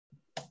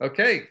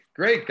Okay,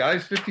 great,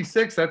 guys.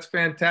 56, that's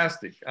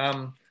fantastic.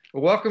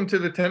 Welcome to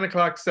the 10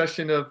 o'clock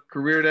session of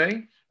Career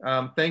Day.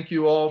 Thank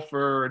you all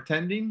for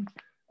attending.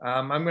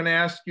 I'm going to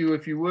ask you,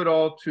 if you would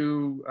all,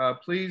 to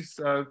please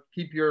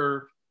keep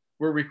we're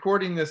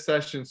recording this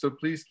session, so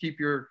please keep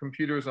your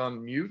computers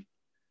on mute.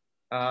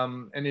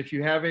 And if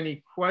you have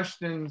any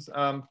questions,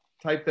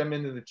 type them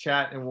into the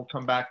chat and we'll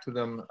come back to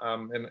them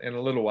in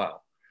a little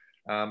while.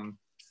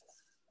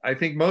 I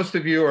think most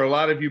of you, or a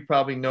lot of you,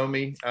 probably know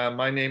me.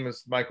 My name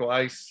is Michael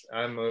Ice.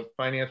 I'm a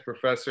finance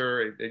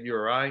professor at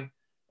URI.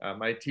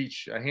 I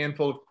teach a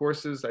handful of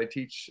courses. I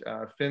teach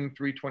FIN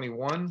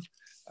 321.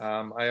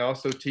 I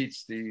also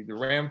teach the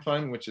RAM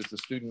Fund, which is the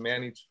student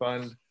managed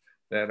fund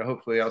that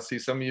hopefully I'll see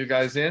some of you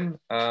guys in.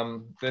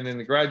 Then in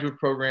the graduate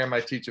program, I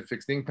teach a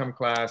fixed income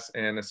class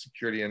and a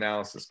security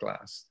analysis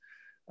class.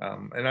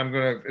 And I'm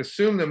going to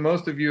assume that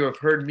most of you have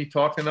heard me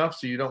talk enough,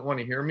 so you don't want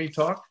to hear me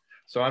talk.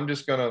 So I'm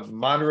just going to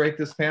moderate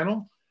this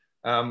panel.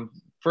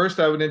 First,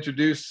 I would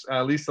introduce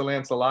Lisa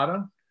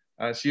Lancellotta.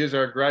 She is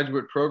our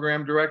graduate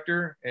program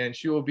director, and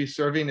she will be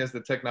serving as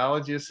the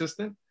technology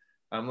assistant.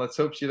 Let's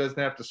hope she doesn't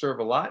have to serve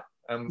a lot.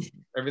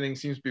 Everything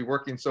seems to be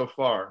working so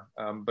far,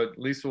 but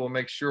Lisa will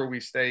make sure we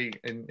stay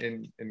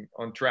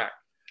on track.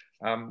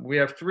 We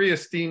have three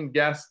esteemed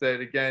guests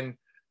that, again,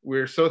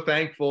 we're so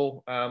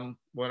thankful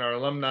when our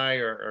alumni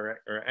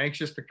are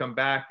anxious to come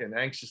back and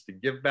anxious to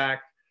give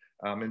back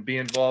and be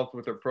involved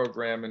with our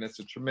program, and it's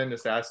a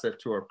tremendous asset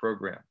to our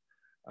program.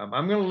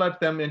 I'm going to let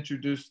them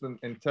introduce them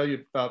and tell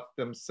you about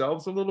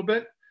themselves a little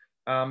bit,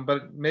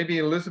 but maybe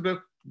Elizabeth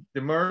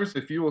Demers,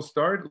 if you will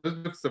start.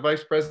 Elizabeth's the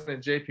Vice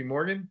President at JP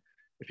Morgan.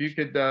 If you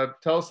could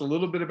tell us a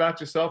little bit about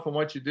yourself and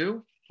what you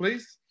do,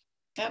 please.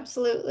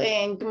 Absolutely,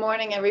 and good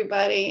morning,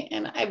 everybody.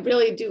 And I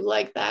really do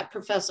like that,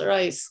 Professor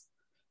Ice.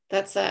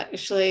 That's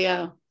actually,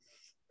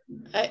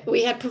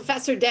 we had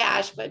Professor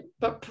Dash, but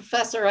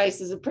Professor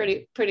Ice is a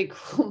pretty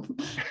cool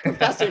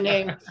professor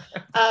name.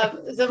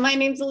 So my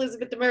name's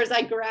Elizabeth Demers.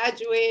 I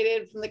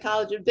graduated from the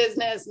College of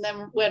Business and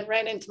then went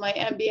right into my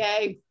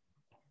MBA.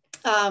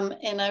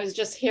 And I was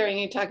just hearing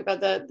you talk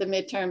about the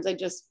midterms. I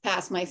just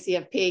passed my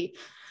CFP.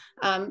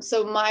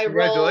 So my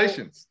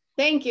Congratulations.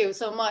 Role, thank you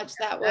so much.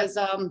 That was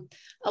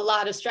a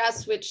lot of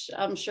stress, which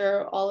I'm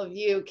sure all of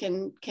you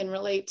can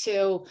relate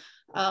to.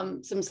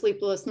 Some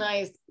sleepless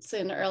nights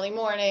and early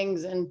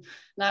mornings and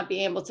not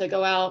being able to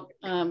go out.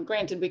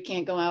 Granted, we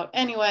can't go out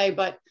anyway,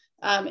 but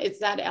it's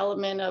that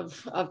element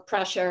of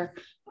pressure.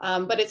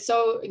 But it's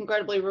so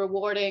incredibly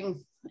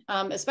rewarding,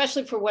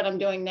 especially for what I'm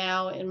doing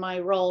now in my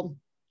role.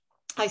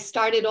 I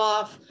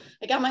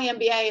got my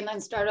MBA and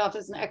then started off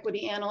as an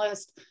equity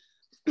analyst.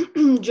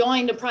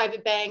 Joined a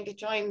private bank,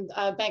 joined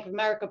Bank of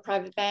America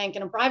private bank.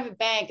 And a private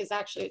bank is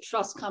actually a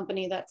trust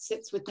company that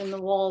sits within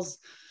the walls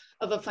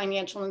of a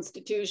financial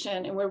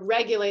institution, and we're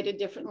regulated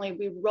differently.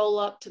 We roll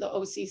up to the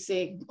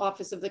OCC,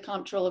 Office of the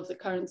Comptroller of the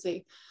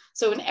Currency.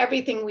 So in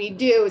everything we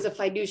do is a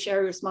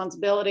fiduciary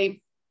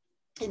responsibility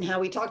in how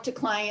we talk to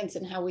clients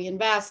and how we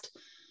invest.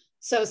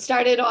 So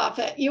started off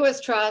at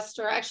US Trust,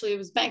 or actually it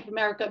was Bank of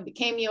America,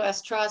 became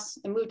US Trust,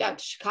 and moved out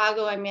to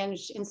Chicago. I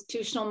managed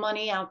institutional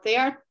money out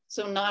there.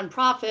 So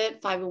nonprofit,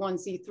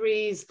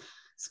 501c3s,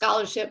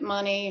 scholarship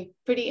money.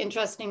 Pretty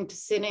interesting to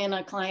sit in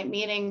a client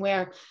meeting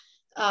where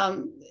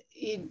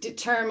you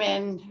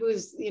determine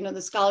who's,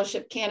 the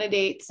scholarship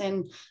candidates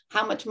and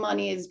how much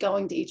money is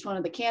going to each one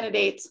of the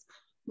candidates.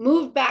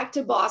 Moved back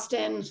to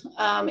Boston.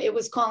 It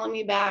was calling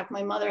me back.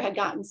 My mother had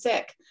gotten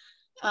sick.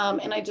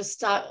 And I just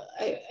thought,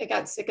 I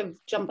got sick of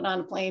jumping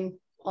on a plane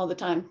all the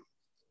time,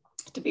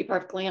 to be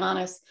perfectly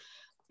honest.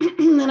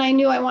 And I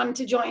knew I wanted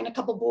to join a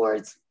couple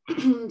boards,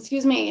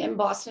 excuse me, in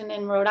Boston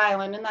and Rhode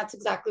Island. And that's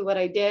exactly what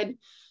I did.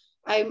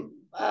 I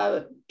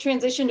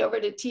transitioned over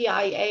to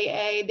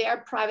TIAA, their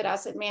private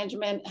asset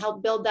management,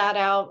 helped build that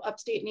out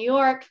upstate New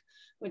York,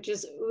 which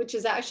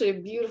is actually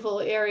a beautiful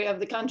area of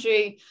the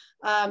country,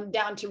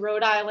 down to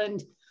Rhode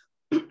Island.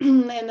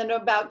 And then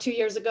about 2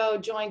 years ago,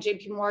 joined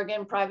JP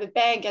Morgan Private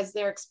Bank as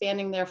they're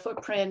expanding their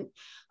footprint.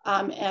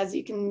 As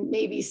you can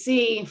maybe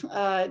see,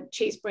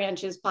 Chase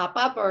branches pop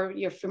up, or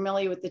you're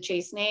familiar with the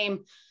Chase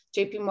name.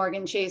 JP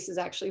Morgan Chase is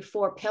actually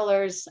 4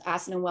 pillars: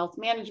 asset and wealth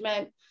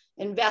management,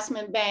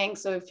 investment bank.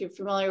 So if you're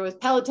familiar with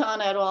Peloton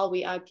at all,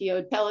 we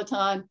IPO'd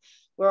Peloton.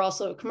 We're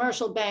also a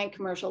commercial bank,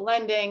 commercial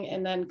lending,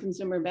 and then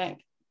consumer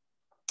bank.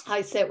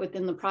 I sit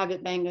within the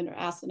private bank under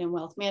asset and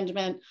wealth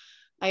management.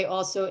 I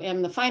also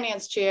am the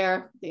finance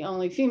chair, the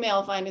only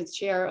female finance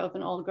chair of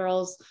an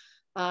all-girls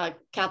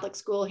Catholic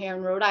school here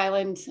in Rhode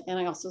Island. And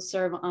I also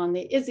serve on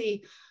the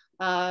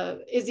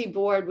ISSY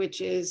board,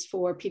 which is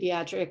for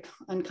pediatric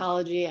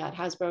oncology at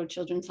Hasbro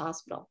Children's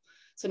Hospital.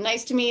 So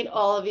nice to meet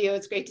all of you.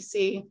 It's great to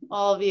see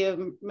all of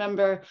you.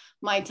 Remember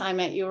my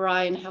time at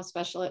URI and how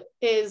special it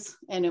is,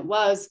 and it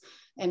was,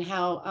 and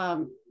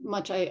how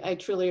much I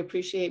truly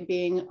appreciate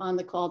being on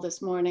the call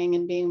this morning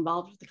and being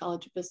involved with the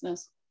College of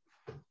Business.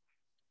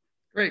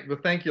 Great. Well,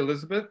 thank you,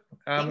 Elizabeth.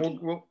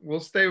 We'll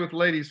stay with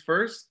ladies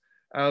first.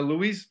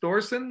 Louise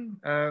Thorson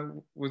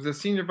was the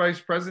Senior Vice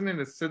President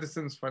at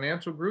Citizens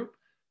Financial Group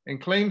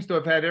and claims to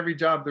have had every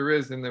job there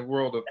is in the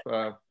world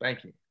of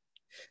banking.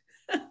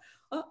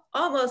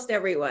 Almost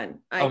everyone.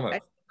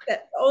 Almost.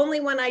 The only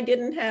one I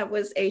didn't have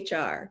was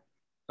HR.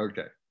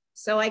 Okay.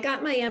 So I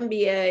got my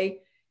MBA,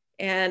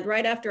 and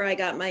right after I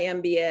got my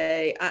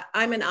MBA,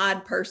 I'm an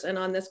odd person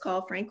on this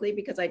call, frankly,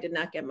 because I did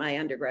not get my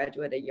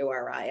undergraduate at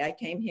URI. I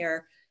came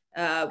here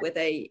with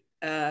a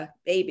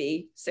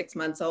baby, 6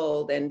 months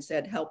old, and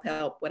said, help,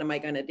 what am I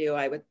going to do?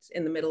 I was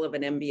in the middle of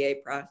an MBA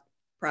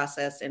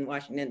process in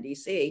Washington,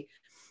 DC,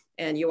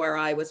 and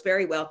URI was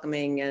very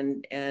welcoming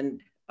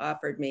and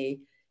offered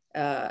me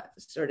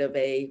sort of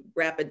a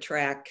rapid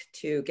track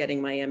to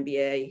getting my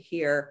MBA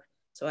here.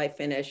 So I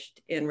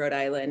finished in Rhode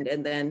Island,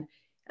 and then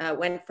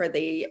went for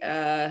the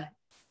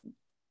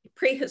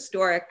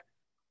prehistoric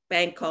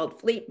bank called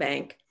Fleet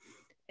Bank,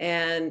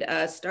 and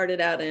started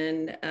out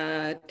in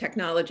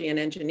technology and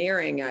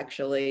engineering,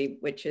 actually,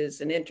 which is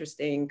an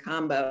interesting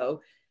combo.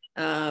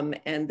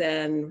 And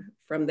then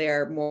from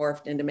there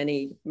morphed into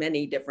many,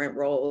 many different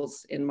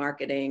roles in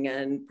marketing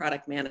and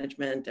product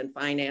management and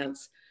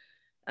finance,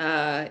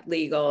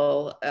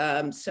 legal.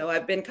 So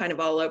I've been kind of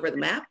all over the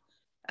map.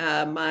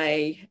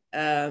 My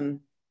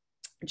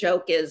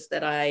joke is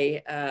that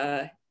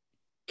I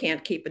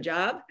can't keep a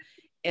job.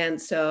 And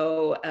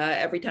so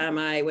every time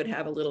I would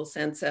have a little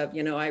sense of,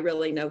 I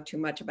really know too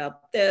much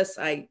about this.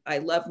 I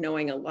love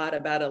knowing a lot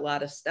about a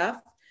lot of stuff.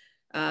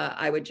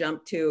 I would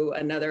jump to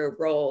another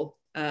role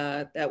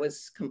that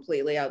was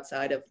completely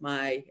outside of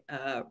my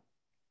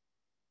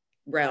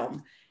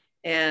realm.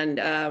 And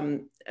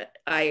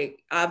I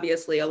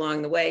obviously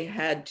along the way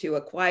had to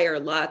acquire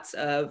lots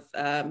of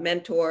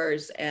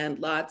mentors and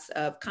lots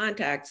of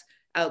contacts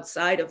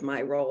outside of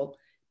my role,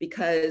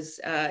 because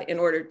in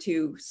order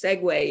to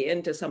segue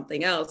into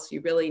something else,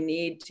 you really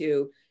need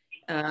to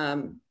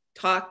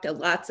talk to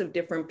lots of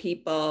different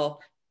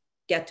people,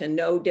 get to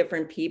know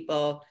different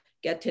people,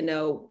 get to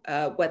know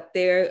what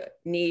their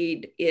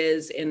need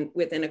is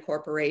within a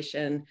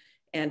corporation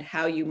and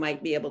how you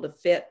might be able to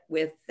fit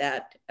with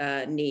that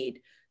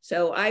need.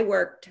 So I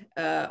worked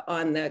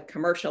on the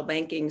commercial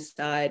banking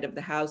side of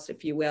the house,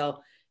 if you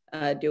will,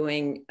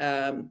 doing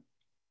the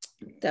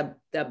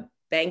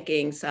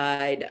banking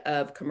side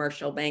of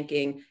commercial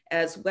banking,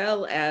 as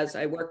well as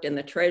I worked in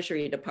the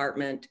Treasury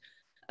Department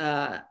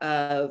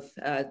of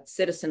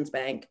Citizens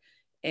Bank.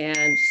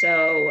 And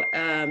so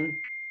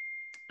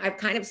I've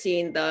kind of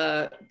seen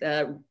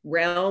the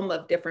realm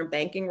of different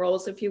banking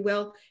roles, if you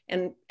will.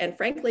 And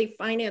frankly,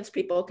 finance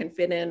people can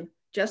fit in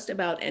just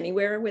about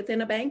anywhere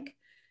within a bank,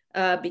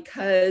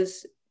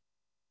 because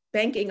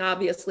banking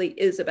obviously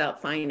is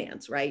about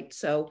finance, right?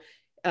 So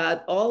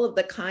all of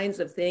the kinds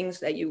of things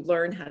that you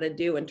learn how to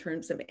do in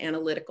terms of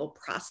analytical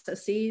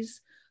processes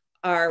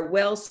are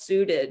well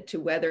suited to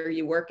whether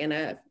you work in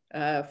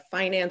a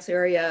finance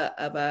area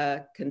of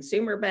a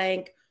consumer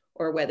bank,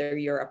 or whether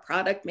you're a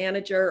product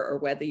manager, or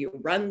whether you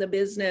run the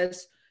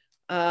business,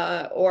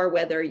 or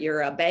whether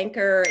you're a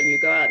banker and you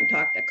go out and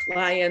talk to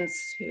clients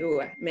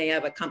who may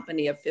have a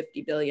company of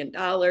 $50 billion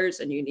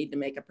and you need to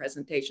make a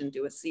presentation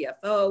to a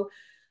CFO.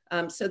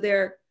 So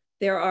there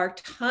are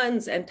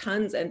tons and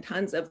tons and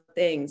tons of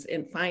things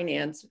in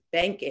finance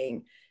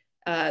banking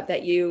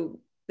that you,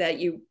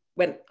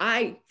 when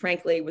I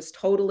frankly was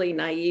totally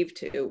naive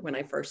to when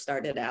I first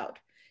started out.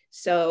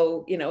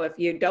 So, if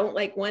you don't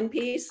like one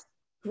piece,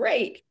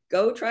 great,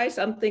 go try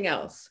something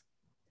else.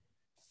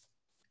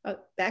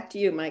 Back to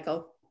you,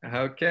 Michael.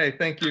 Okay,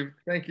 thank you,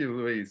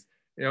 Louise.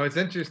 It's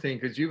interesting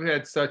because you've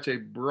had such a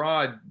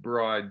broad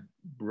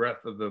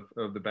breadth of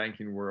the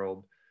banking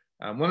world.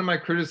 One of my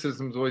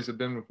criticisms always have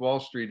been with Wall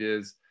Street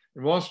is,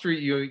 in Wall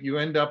Street, you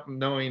end up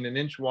knowing an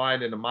inch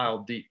wide and a mile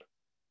deep,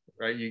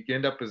 right? You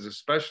end up as a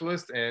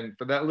specialist, and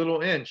for that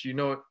little inch, you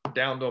know it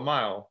down to a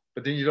mile,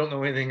 but then you don't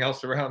know anything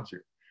else around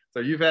you. So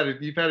you've had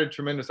a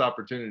tremendous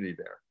opportunity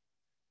there.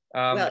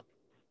 Well,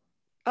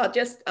 I'll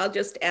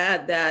just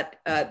add that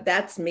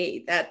that's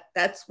me.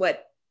 That's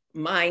what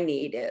my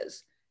need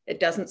is. It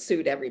doesn't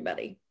suit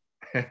everybody.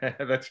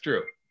 That's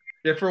true.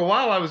 Yeah, for a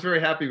while I was very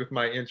happy with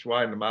my inch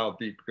wide and a mile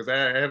deep because I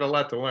had a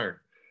lot to learn.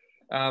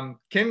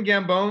 Ken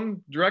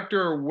Gambone,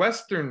 Director,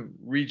 Western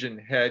Region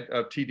Head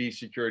of TD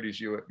Securities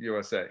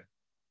USA.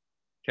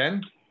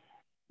 Ken?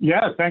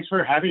 Yeah, thanks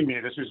for having me.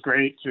 This was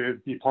great to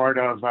be part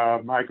of.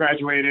 I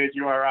graduated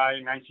URI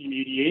in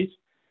 1988,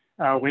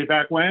 way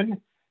back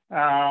when,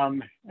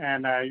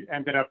 and I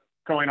ended up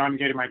going on and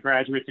getting my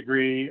graduate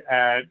degree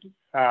at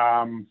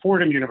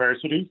Fordham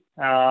University.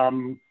 I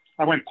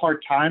went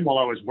part-time while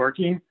I was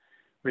working,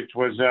 which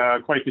was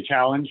quite the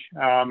challenge.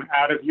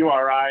 Out of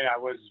URI, I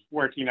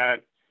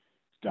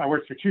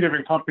worked for two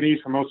different companies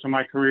for most of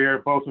my career.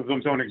 Both of them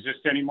don't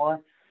exist anymore.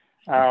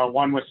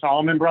 One was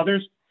Salomon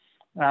Brothers,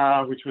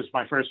 which was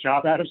my first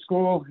job out of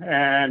school,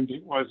 and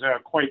it was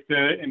quite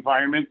the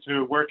environment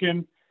to work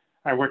in.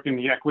 I worked in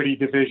the equity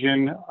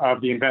division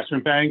of the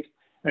investment bank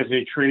as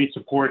a trade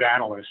support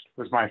analyst.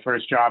 Was my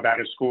first job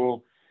out of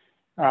school.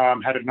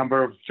 Had a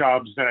number of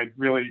jobs that I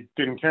really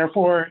didn't care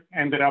for.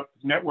 Ended up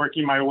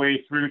networking my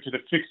way through to the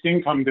fixed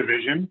income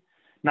division,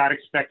 not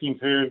expecting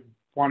to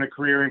want a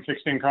career in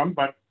fixed income,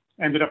 but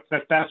ended up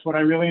that's what I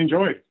really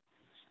enjoyed.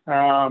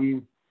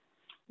 And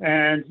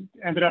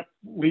ended up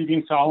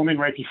leaving Salomon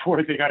right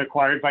before they got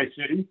acquired by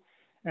Citi,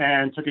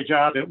 and took a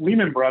job at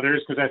Lehman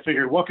Brothers because I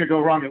figured what could go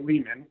wrong at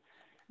Lehman.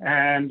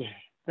 And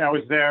I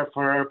was there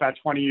for about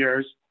 20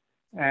 years.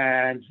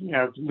 And,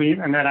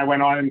 and then I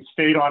went on and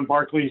stayed on.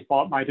 Barclays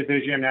bought my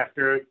division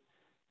after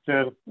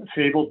the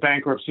fabled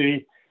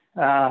bankruptcy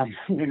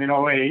in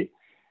 08,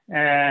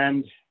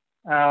 and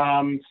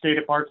stayed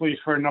at Barclays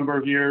for a number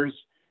of years.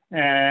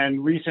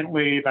 And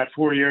recently, about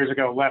 4 years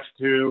ago, left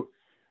to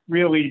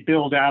really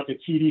build out the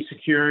TD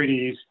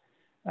Securities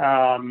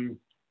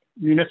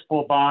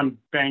municipal bond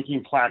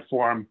banking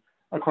platform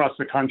across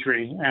the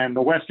country. And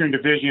the Western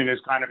Division is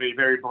kind of a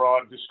very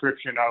broad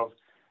description of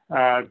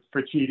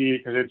for TD,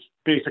 because it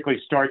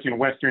basically starts in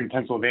Western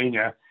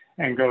Pennsylvania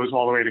and goes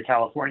all the way to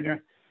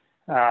California,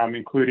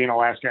 including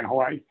Alaska and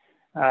Hawaii.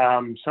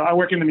 So I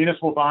work in the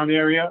municipal bond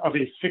area of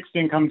a fixed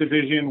income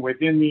division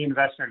within the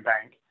investment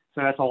bank.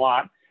 So that's a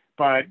lot,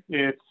 but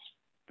it's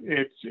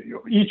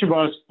each of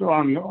us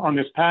on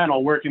this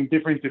panel work in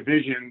different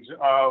divisions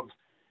of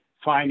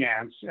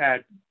finance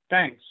at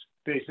banks,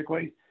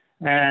 basically.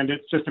 And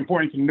it's just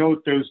important to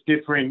note those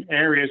different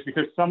areas,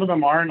 because some of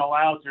them aren't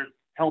allowed to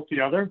help the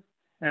other,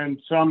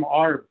 and some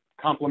are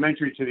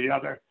complementary to the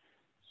other.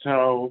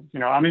 So,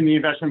 I'm in the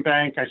investment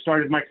bank. I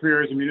started my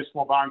career as a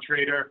municipal bond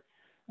trader.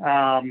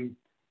 10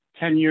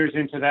 years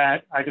into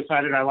that, I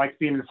decided I liked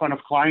being in front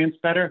of clients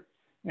better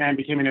and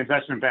became an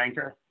investment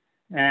banker.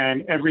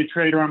 And every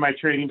trader on my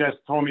trading desk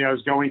told me I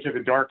was going to the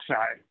dark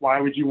side.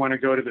 Why would you want to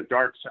go to the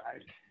dark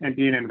side and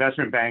be an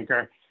investment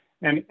banker?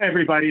 And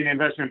everybody in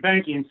investment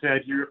banking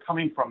said, you're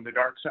coming from the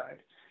dark side.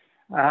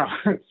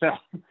 So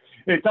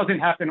it doesn't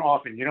happen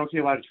often. You don't see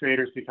a lot of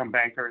traders become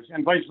bankers,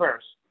 and vice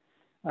versa.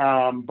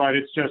 But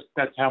it's just,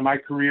 that's how my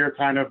career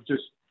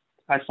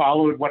I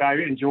followed what I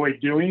enjoyed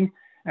doing,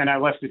 and I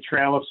left a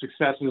trail of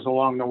successes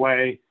along the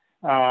way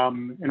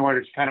in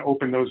order to kind of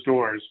open those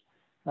doors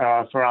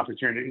for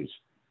opportunities.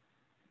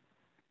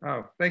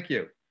 Oh, thank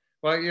you.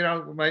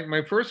 Well,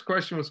 my first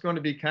question was going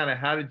to be kind of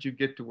how did you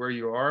get to where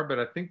you are, but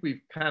I think we've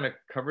kind of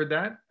covered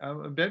that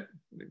a bit,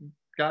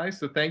 guys.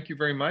 So thank you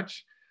very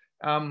much.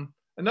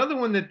 Another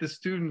one that the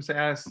students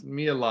ask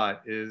me a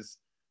lot is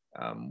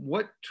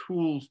what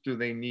tools do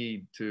they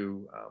need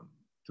to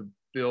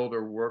build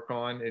or work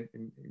on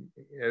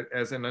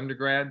as an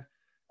undergrad?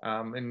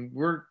 And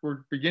we're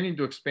beginning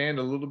to expand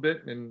a little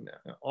bit, and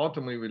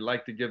ultimately we'd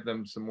like to give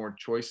them some more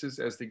choices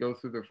as they go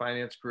through their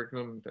finance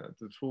curriculum,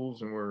 the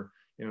tools, and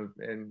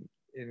and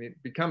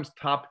it becomes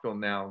topical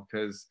now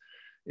because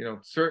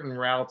certain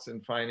routes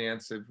in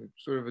finance have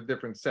sort of a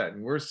different set,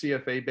 and we're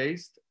CFA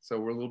based, so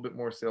we're a little bit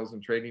more sales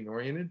and trading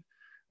oriented.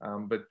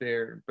 But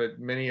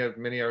many of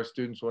our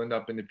students will end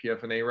up in the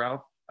PF&A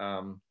route.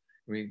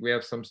 We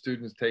have some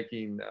students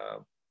taking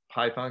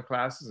Python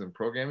classes and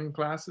programming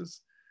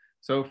classes.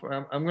 So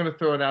I'm going to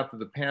throw it out to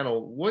the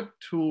panel. What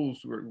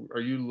tools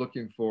are you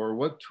looking for?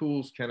 What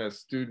tools can a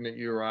student at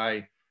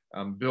URI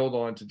build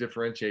on to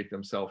differentiate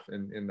themselves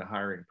in the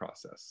hiring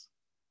process?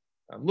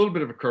 A little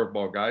bit of a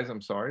curveball, guys.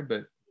 I'm sorry,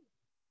 but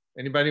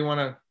anybody want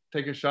to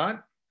take a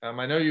shot?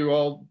 I know you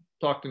all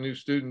talk to new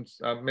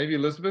students. Maybe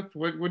Elizabeth,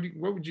 what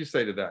would you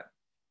say to that?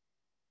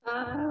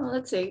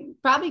 Let's see.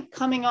 Probably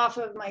coming off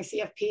of my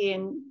CFP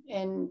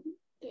and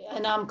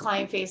I'm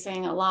client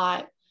facing a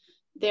lot.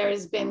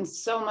 There's been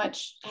so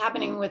much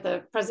happening with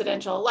a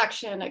presidential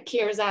election, a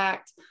CARES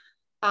Act.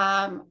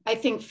 I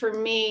think for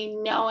me,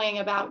 knowing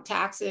about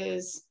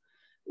taxes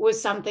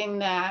was something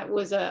that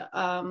was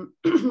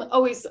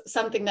always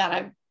something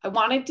that I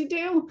wanted to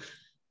do.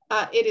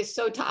 It is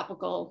so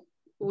topical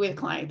with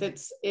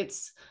clients.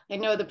 I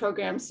know the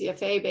program's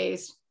CFA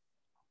based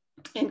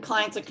and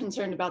clients are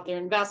concerned about their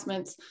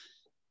investments,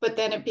 but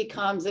then it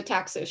becomes a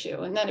tax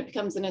issue, and then it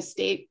becomes an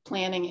estate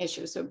planning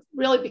issue. So it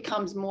really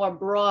becomes more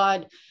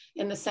broad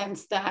in the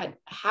sense that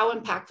how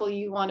impactful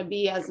you want to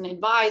be as an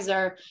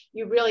advisor,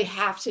 you really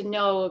have to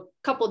know a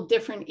couple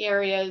different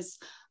areas.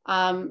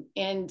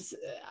 And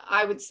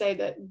I would say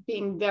that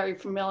being very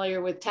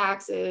familiar with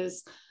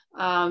taxes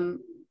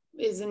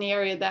is an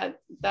area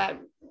that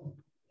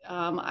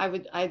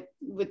I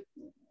would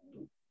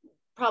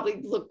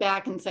probably look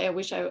back and say, I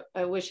wish I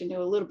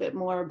knew a little bit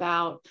more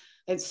about.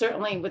 And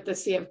certainly with the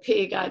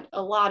CFP, got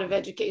a lot of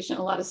education,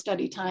 a lot of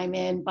study time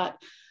in, but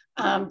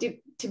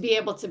to be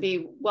able to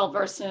be well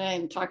versed in it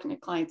and talking to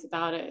clients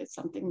about it is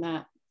something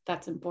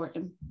that's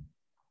important.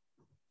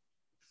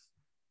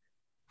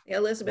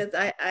 Elizabeth,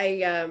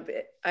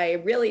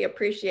 I really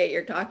appreciate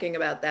your talking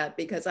about that,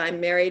 because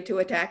I'm married to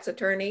a tax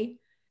attorney.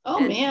 Oh,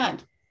 man.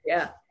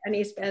 Yeah, and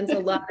he spends a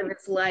lot of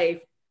his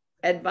life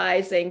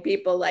advising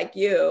people like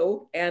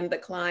you and the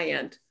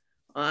client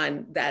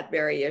on that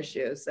very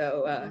issue.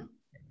 So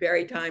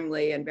very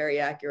timely and very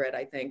accurate,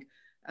 I think.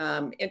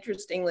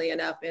 Interestingly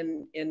enough,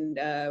 in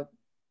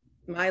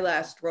my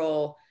last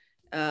role,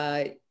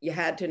 you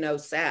had to know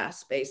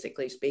SAS,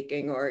 basically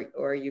speaking,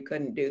 or you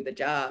couldn't do the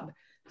job.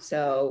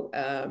 So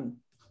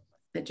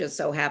it just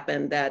so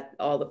happened that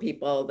all the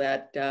people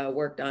that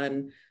worked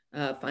on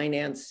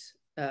finance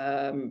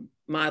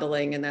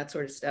modeling and that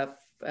sort of stuff,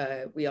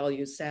 we all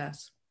use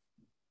SAS.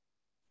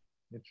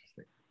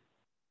 Interesting.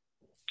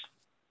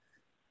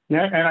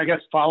 Yeah, and I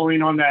guess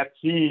following on that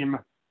theme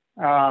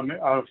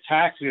of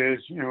taxes,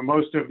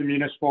 most of the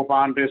municipal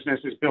bond business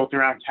is built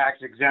around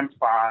tax-exempt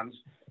bonds.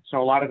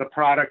 So a lot of the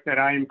product that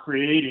I am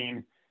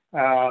creating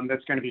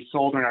that's going to be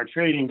sold on our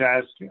trading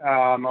desk,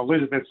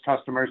 Elizabeth's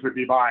customers would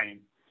be buying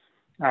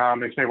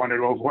if they wanted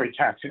to avoid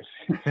taxes.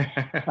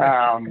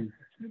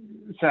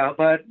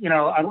 But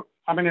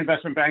I'm an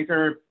investment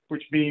banker,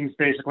 which means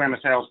basically I'm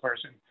a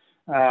salesperson.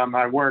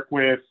 I work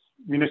with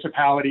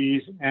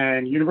municipalities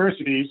and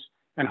universities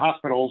and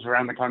hospitals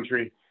around the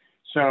country.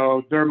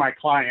 So they're my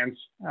clients.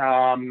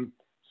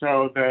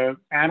 So the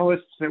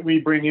analysts that we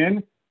bring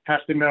in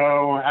have to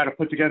know how to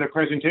put together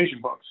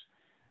presentation books,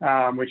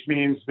 which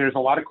means there's a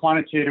lot of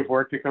quantitative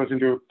work that goes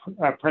into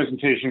a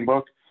presentation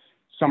book.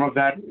 Some of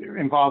that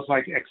involves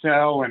like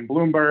Excel and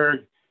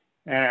Bloomberg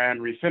and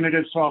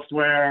Refinitiv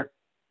software.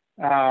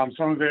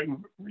 Some of it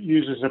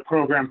uses a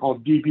program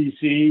called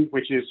DBC,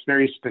 which is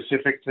very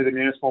specific to the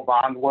municipal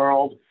bond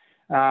world.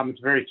 It's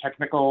very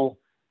technical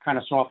kind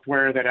of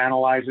software that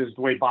analyzes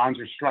the way bonds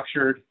are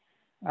structured.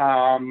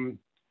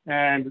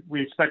 And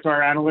we expect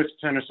our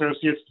analysts and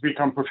associates to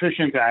become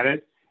proficient at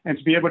it and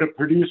to be able to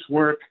produce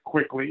work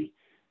quickly,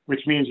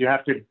 which means you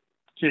have to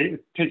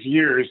take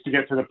years to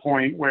get to the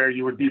point where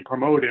you would be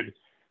promoted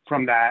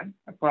from that.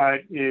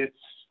 But it's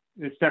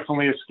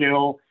definitely a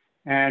skill,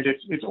 and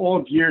it's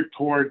all geared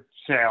toward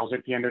sales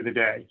at the end of the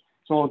day.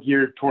 It's all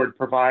geared toward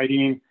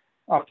providing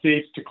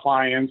updates to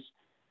clients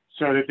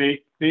so that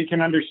they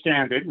can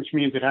understand it, which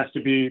means it has to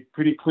be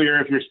pretty clear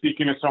if you're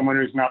speaking to someone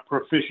who's not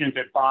proficient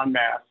at bond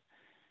math,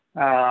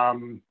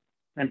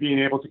 and being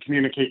able to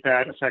communicate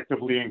that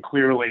effectively and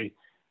clearly,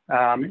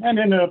 and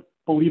in a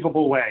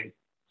believable way.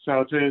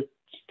 So it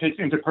takes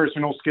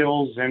interpersonal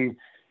skills, and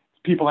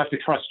people have to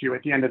trust you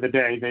at the end of the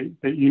day,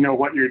 that you know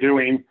what you're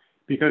doing,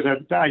 because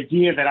of the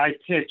idea that I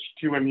pitch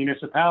to a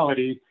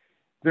municipality,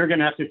 they're going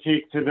to have to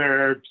take to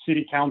their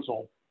city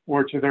council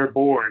or to their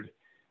board,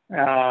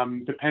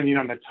 depending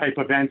on the type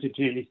of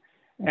entity,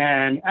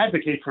 and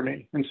advocate for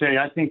me and say,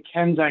 I think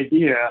Ken's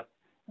idea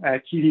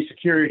at TD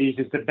Securities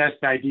is the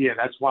best idea.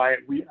 That's why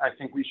I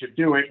think we should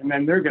do it. And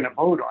then they're going to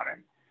vote on it.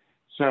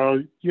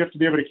 So you have to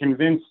be able to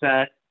convince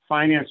that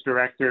finance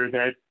director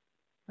that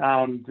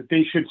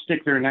they should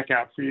stick their neck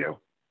out for you.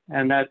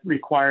 And that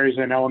requires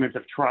an element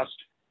of trust.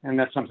 And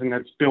that's something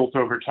that's built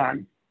over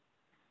time.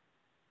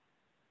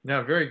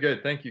 No, very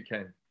good. Thank you,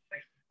 Ken.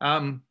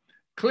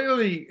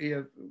 Clearly,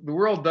 the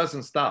world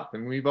doesn't stop,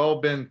 and we've all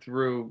been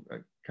through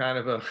kind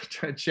of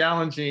a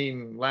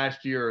challenging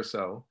last year or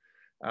so.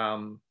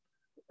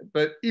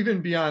 But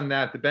even beyond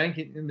that, the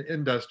banking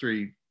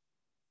industry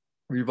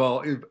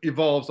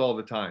evolves all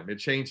the time. It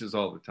changes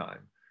all the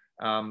time.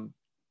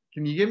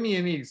 Can you give me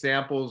any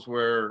examples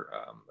where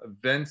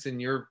events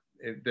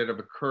that have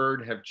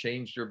occurred have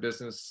changed your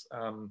business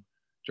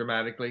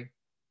dramatically?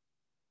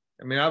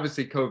 I mean,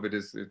 obviously COVID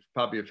it's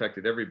probably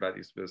affected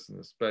everybody's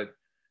business, but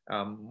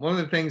one of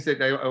the things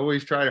that I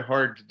always try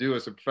hard to do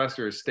as a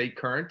professor is stay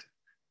current.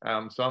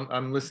 So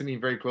I'm listening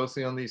very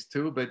closely on these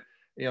two, but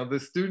the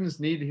students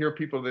need to hear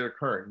people that are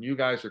current. You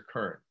guys are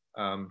current.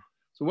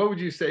 So what would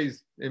you say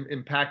is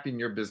impacting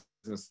your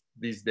business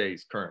these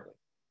days currently?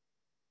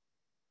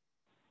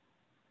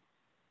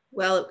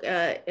 Well,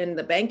 in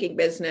the banking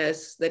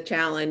business, the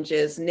challenge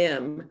is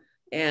NIM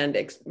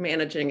and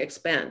managing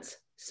expense.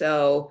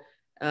 So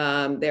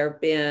there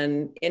have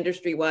been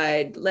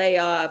industry-wide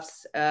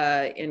layoffs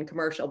in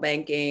commercial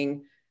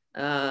banking,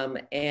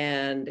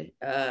 and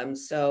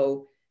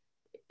so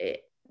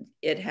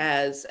it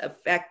has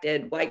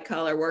affected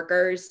white-collar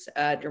workers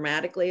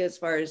dramatically as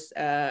far as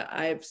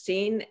I've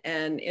seen.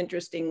 And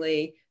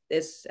interestingly,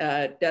 this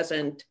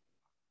doesn't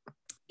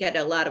get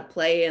a lot of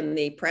play in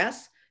the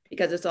press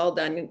because it's all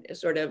done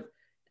sort of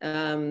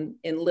in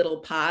little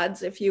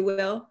pods, if you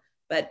will.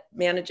 But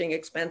managing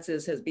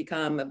expenses has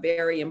become a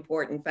very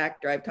important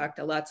factor. I've talked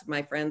to lots of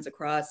my friends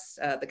across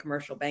the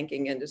commercial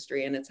banking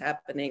industry, and it's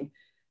happening,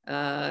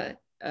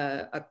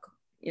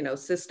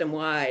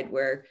 system-wide,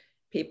 where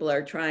people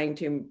are trying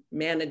to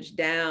manage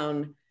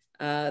down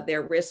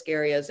their risk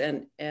areas.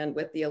 And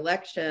with the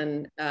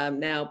election,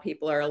 now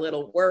people are a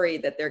little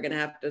worried that they're going to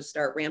have to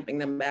start ramping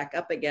them back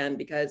up again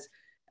because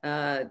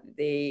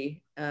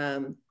the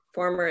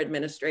former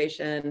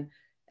administration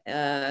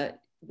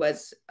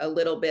was a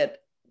little bit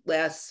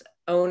less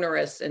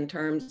onerous in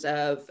terms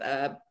of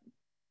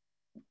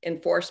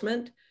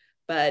enforcement,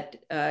 but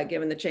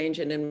given the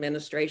change in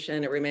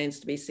administration, it remains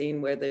to be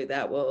seen whether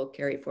that will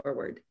carry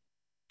forward.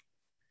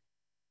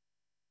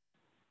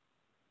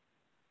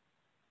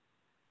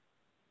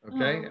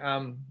 Okay.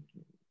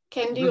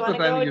 Ken, do you want to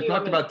go? You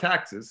talked about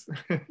taxes.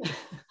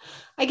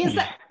 I guess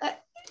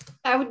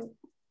I would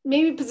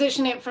maybe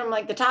position it from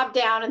like the top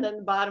down and then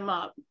the bottom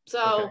up.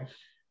 So okay.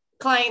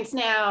 Clients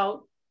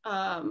now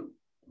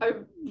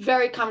are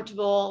very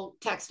comfortable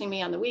texting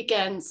me on the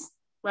weekends,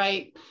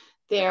 right?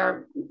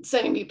 They're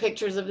sending me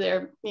pictures of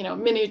their,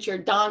 miniature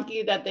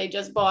donkey that they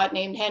just bought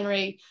named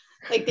Henry.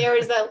 like there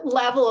is a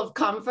level of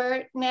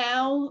comfort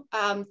now,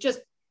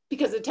 just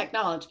because of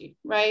technology,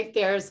 right?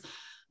 There's,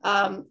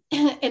 and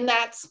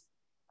that's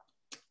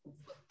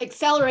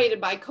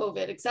accelerated by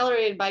COVID,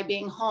 accelerated by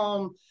being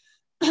home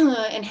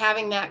and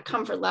having that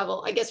comfort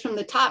level, I guess, from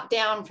the top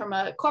down, from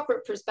a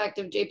corporate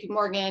perspective, JP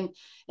Morgan.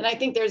 And I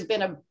think there's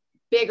been a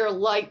bigger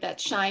light that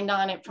shined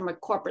on it from a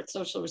corporate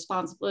social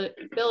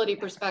responsibility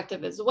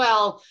perspective as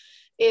well,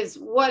 is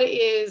what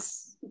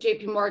is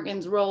JP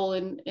Morgan's role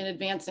in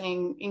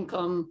advancing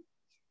income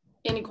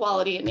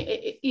inequality and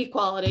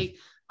equality,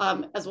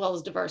 as well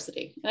as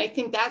diversity. And I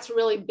think that's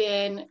really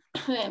been,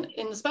 and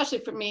especially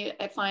for me,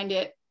 I find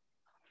it,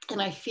 and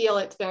I feel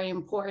it's very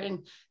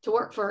important to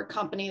work for a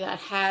company that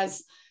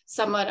has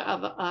somewhat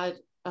of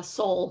a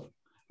soul,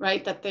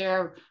 right? That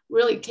they're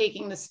really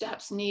taking the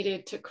steps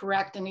needed to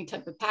correct any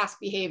type of past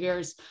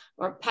behaviors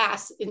or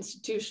past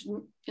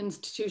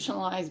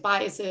institutionalized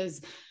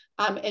biases,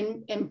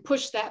 and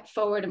push that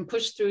forward and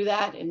push through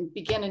that and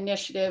begin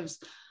initiatives.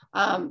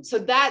 So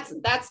that's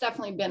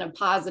definitely been a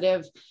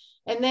positive.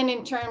 And then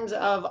in terms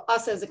of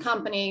us as a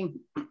company,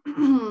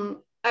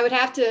 I would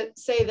have to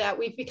say that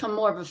we've become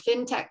more of a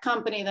fintech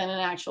company than an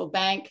actual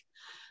bank.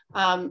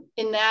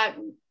 In that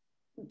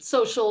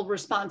social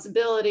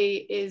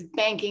responsibility is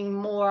banking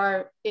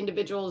more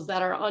individuals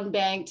that are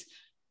unbanked,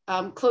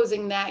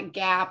 closing that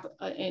gap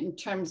in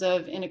terms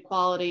of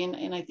inequality.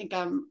 And I think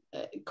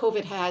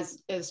COVID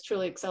has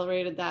truly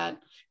accelerated that.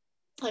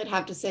 I'd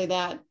have to say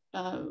that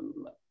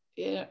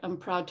I'm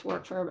proud to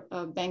work for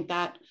a bank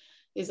that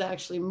is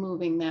actually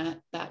moving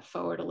that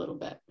forward a little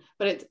bit.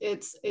 But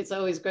it's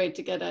always great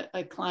to get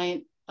a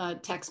client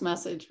text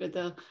message with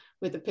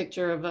a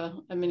picture of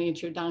a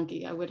miniature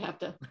donkey. I would have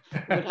to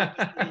say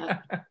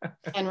that.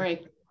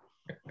 Henry.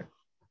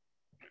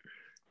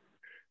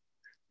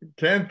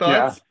 Ken,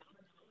 thoughts?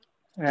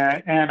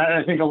 Yeah. And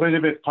I think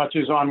Elizabeth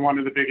touches on one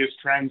of the biggest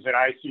trends that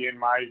I see in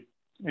my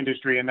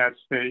industry, and that's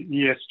the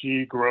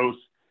ESG growth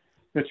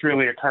that's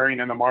really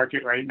occurring in the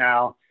market right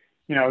now.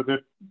 You know, the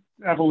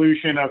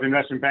evolution of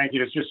investment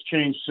banking has just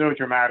changed so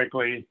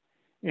dramatically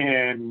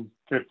in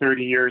the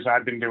 30 years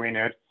I've been doing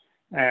it.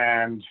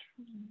 And,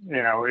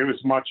 you know, it was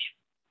much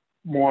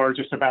more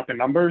just about the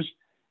numbers.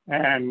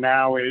 And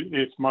now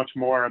it's much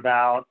more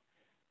about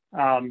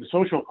the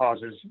social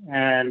causes.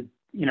 And,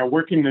 you know,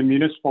 working in the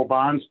municipal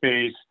bond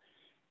space,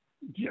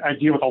 I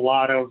deal with a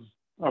lot of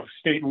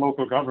state and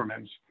local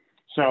governments.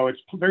 So it's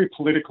very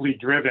politically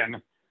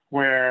driven,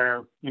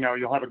 where, you know,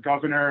 you'll have a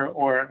governor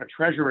or a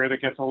treasurer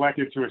that gets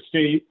elected to a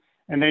state,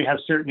 and they have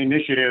certain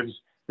initiatives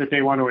that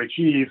they want to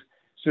achieve,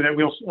 so that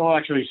we'll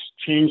actually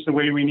change the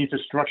way we need to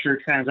structure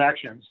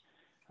transactions.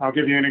 I'll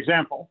give you an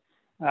example.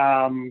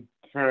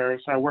 So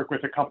I work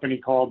with a company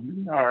called,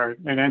 or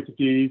an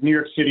entity, New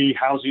York City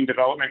Housing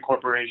Development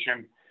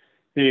Corporation.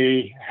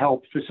 They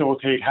help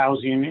facilitate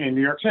housing in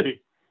New York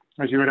City,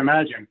 as you would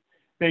imagine.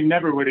 They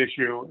never would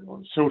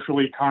issue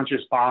socially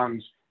conscious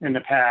bonds in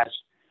the past.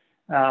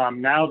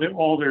 Now that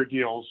all their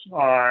deals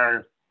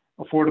are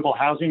affordable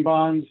housing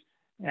bonds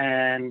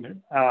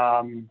and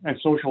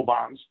social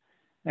bonds,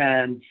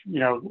 and, you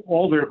know,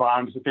 all their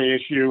bonds that they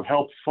issue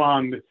help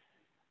fund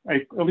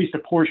at least a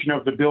portion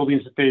of the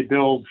buildings that they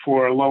build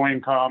for low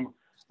income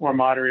or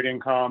moderate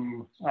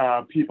income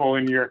people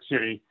in New York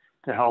City,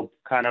 to help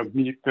kind of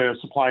meet the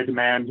supply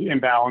demand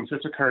imbalance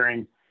that's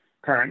occurring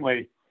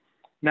currently.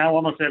 Now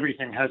almost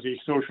everything has a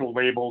social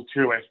label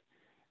to it.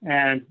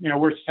 And, you know,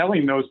 we're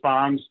selling those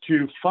bonds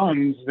to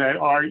funds that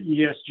are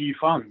ESG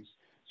funds.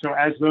 So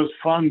as those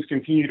funds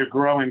continue to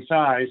grow in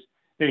size,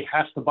 they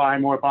have to buy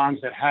more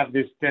bonds that have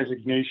this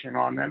designation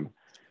on them.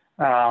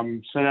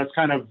 So that's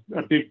kind of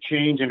a big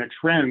change and a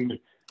trend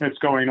that's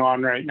going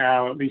on right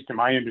now, at least in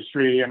my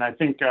industry. And I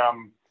think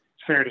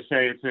it's fair to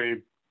say it's a,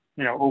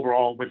 you know,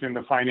 overall within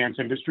the finance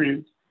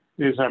industry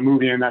is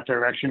moving in that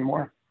direction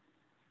more.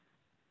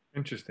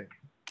 Interesting.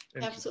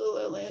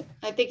 Absolutely.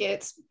 I think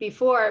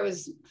before it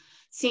was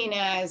seen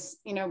as,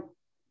 you know,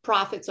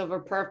 profits over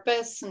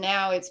purpose.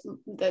 Now it's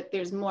that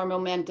there's more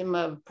momentum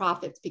of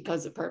profits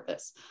because of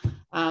purpose.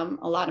 A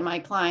lot of my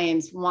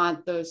clients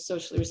want those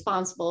socially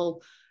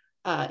responsible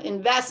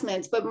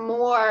investments, but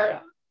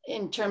more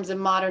in terms of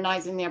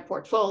modernizing their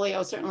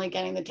portfolio, certainly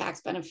getting the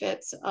tax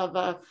benefits of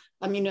a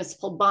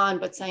municipal bond,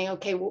 but saying,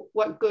 okay,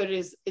 what good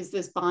is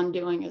this bond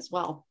doing as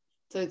well?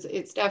 So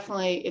it's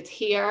definitely, it's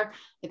here.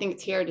 I think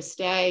it's here to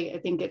stay. I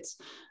think it's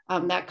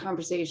that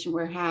conversation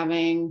we're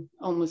having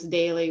almost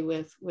daily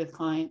with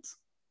clients.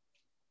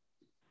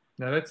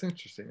 Now that's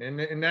interesting.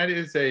 And that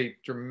is a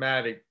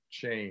dramatic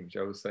change,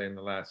 I would say, in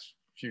the last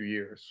few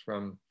years,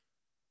 from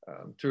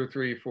 2 or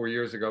 3, 4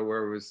 years ago,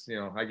 where it was, you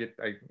know, I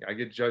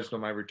get judged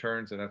on my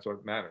returns, and that's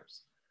what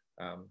matters.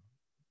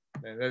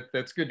 And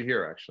that's good to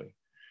hear, actually.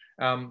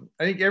 I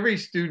think every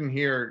student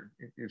here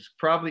is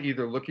probably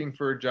either looking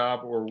for a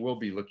job or will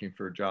be looking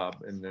for a job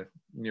in the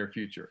near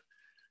future.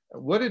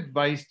 What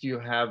advice do you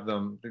have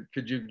them?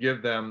 Could you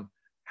give them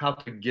how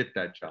to get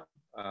that job?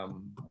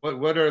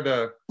 What are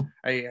the,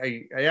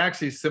 I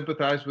actually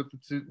sympathize with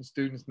the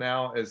students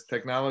now, as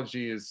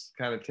technology is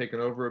kind of taken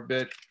over a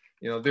bit.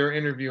 they're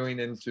interviewing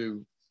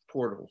into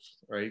portals,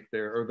 right?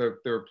 They're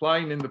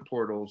applying into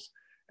portals,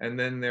 and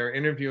then they're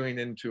interviewing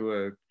into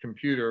a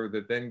computer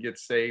that then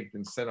gets saved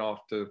and sent off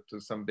to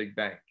some big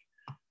bank.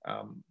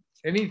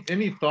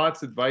 Any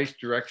thoughts, advice,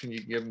 direction you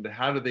can give them to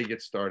how do they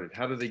get started?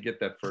 How do they get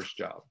that first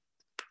job?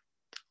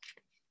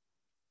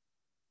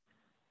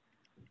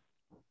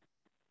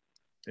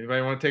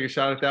 Anybody want to take a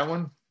shot at that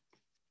one?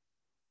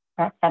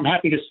 I'm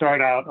happy to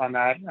start out on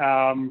that.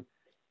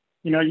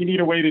 You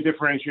need a way to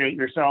differentiate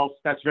yourself.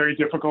 That's very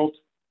difficult.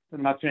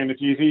 I'm not saying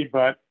it's easy,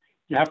 but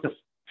you have to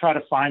try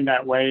to find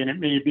that way. And it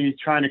may be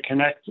trying to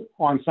connect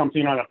on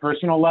something on a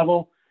personal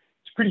level.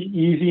 It's pretty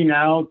easy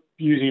now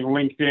using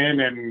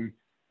LinkedIn and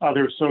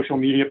other social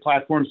media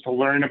platforms to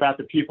learn about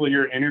the people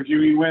you're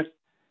interviewing with.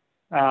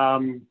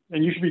 And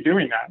you should be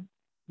doing that.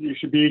 You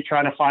should be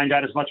trying to find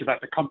out as much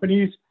about the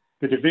companies,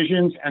 the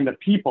divisions, and the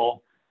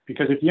people,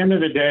 because at the end of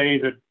the day,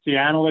 the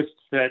analysts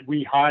that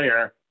we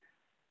hire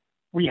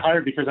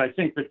because I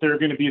think that they're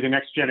going to be the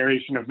next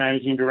generation of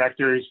managing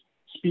directors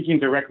speaking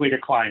directly to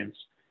clients.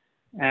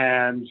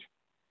 And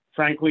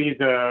frankly,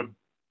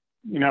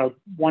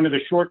 one of the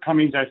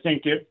shortcomings I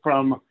think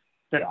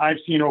that I've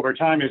seen over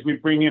time is we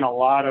bring in a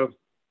lot of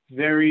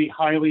very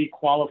highly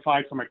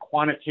qualified from a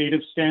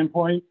quantitative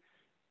standpoint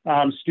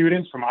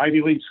students from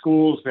Ivy League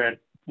schools that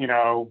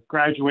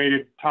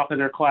graduated top of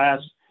their class,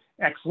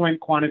 excellent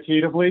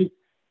quantitatively.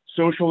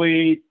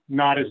 Socially,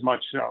 not as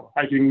much so.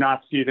 I do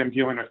not see them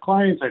dealing with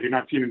clients. I do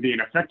not see them being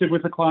effective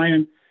with the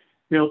client.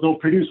 They'll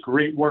produce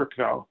great work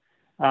though.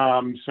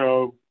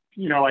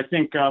 I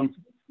think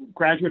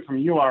graduate from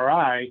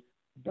URI,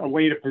 a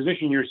way to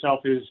position yourself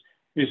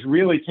is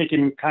really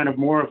taking kind of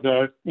more of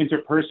the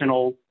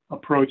interpersonal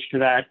approach to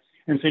that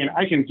and saying,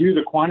 I can do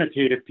the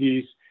quantitative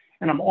piece,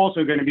 and I'm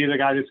also going to be the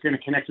guy that's going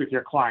to connect with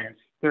your clients.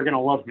 They're going to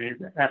love me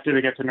after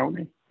they get to know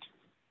me.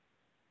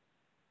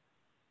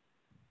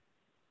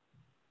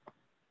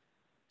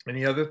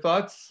 Any other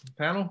thoughts,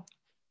 panel?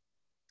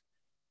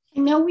 I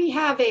know we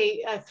have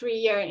a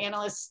 3-year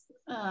analyst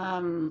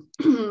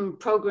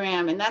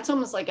program, and that's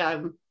almost like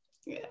I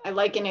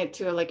liken it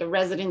to like a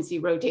residency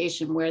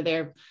rotation where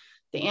the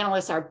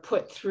analysts are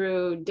put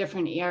through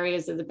different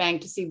areas of the bank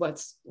to see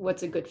what's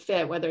a good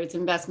fit, whether it's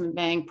investment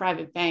bank,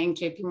 private bank,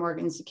 JP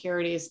Morgan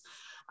Securities.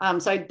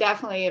 So I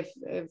definitely,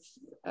 if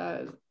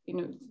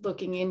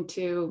looking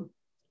into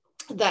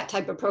that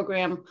type of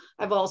program.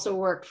 I've also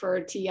worked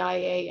for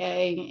TIAA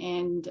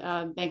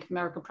and Bank of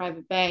America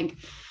Private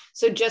Bank.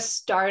 So just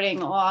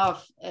starting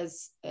off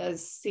as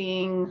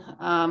seeing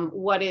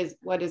what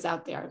is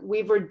out there.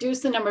 We've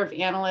reduced the number of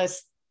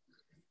analysts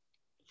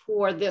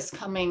for this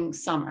coming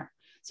summer.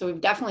 So we've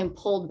definitely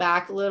pulled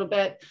back a little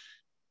bit,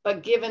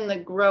 but given the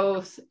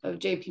growth of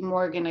JP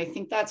Morgan, I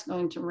think that's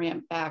going to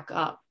ramp back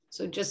up.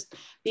 So just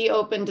be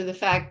open to the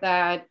fact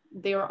that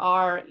there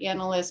are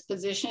analyst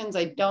positions.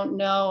 I don't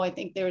know. I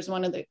think there's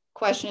one of the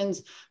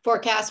questions,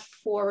 forecast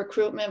for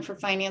recruitment for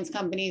finance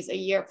companies a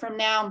year from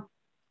now,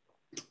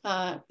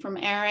 from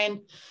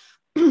Aaron.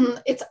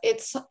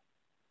 It's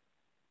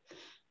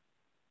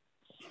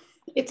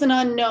an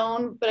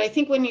unknown, but I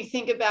think when you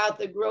think about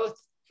the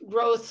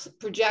growth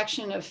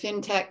projection of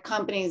fintech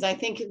companies, I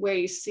think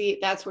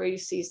that's where you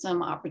see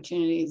some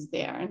opportunities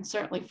there, and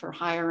certainly for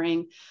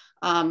hiring.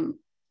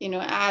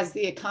 As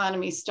the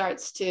economy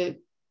starts to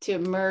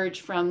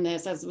emerge from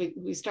this, as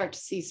we start to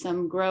see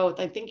some growth,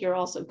 I think you're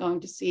also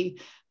going to see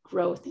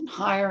growth in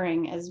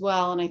hiring as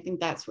well. And I think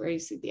that's where you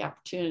see the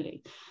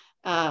opportunity.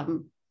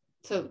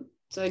 So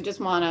I just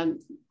want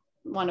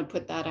to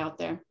put that out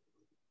there.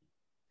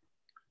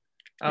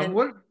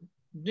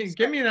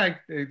 Give me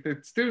the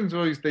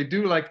students they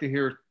do like to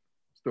hear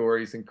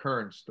stories and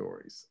current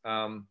stories.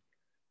 Do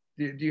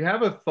you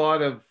have a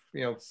thought of,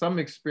 some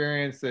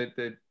experience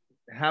that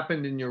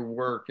happened in your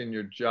work, in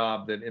your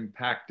job, that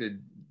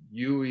impacted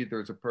you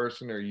either as a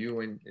person or you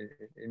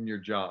in your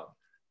job?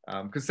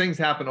 Because things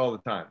happen all the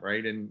time,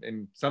 right?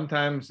 And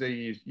sometimes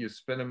you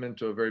spin them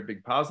into a very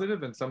big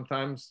positive, and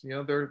sometimes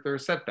they're a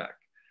setback.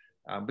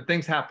 But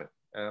things happen.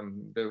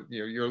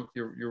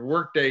 Your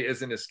work day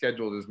isn't as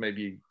scheduled as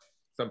maybe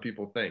some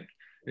people think.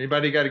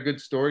 Anybody got a good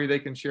story they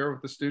can share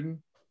with the student?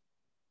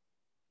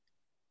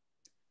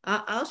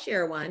 I'll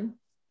share one.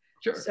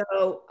 Sure.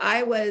 So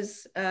I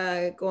was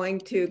going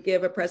to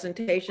give a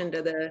presentation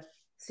to the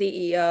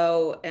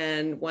CEO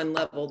and one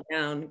level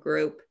down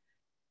group.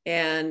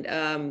 And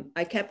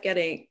I kept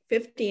getting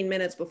 15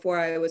 minutes before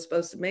I was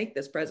supposed to make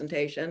this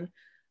presentation.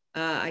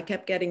 I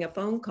kept getting a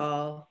phone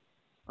call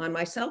on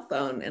my cell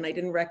phone, and I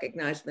didn't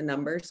recognize the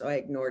number. So I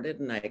ignored it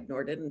and I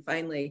ignored it. And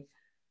finally,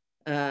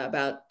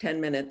 about 10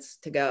 minutes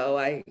to go,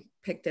 I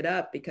picked it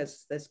up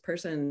because this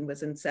person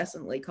was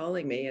incessantly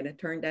calling me. And it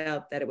turned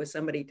out that it was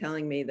somebody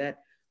telling me that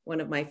one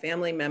of my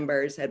family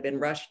members had been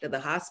rushed to the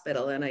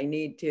hospital and I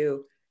need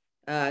to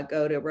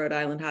go to Rhode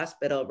Island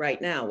Hospital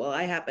right now. Well,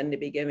 I happened to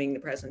be giving the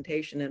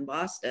presentation in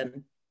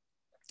Boston,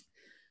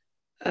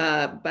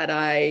 but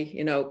I,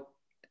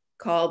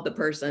 called the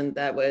person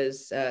that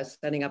was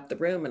setting up the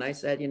room, and I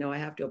said, I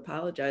have to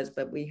apologize,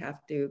 but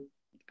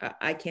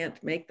I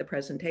can't make the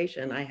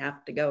presentation. I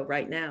have to go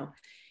right now.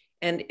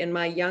 And in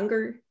my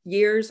younger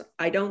years,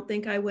 I don't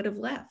think I would have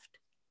left.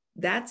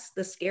 That's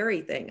the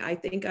scary thing. I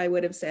think I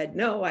would have said,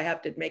 no, I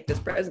have to make this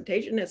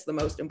presentation. It's the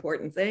most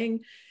important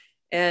thing.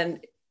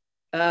 And,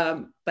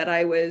 but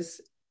I was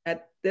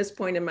at this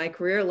point in my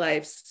career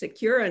life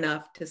secure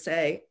enough to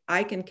say,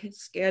 I can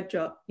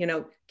schedule,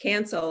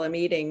 cancel a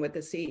meeting with the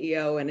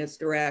CEO and his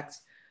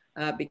directs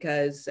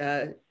because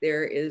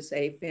there is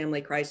a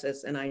family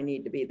crisis and I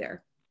need to be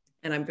there.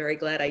 And I'm very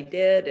glad I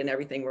did, and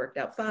everything worked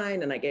out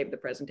fine, and I gave the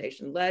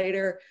presentation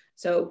later.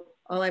 So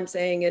all I'm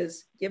saying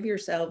is give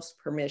yourselves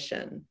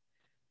permission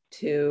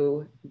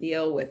to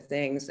deal with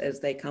things as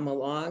they come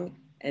along,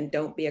 and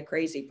don't be a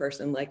crazy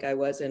person like I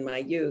was in my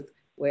youth,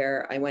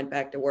 where I went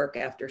back to work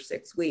after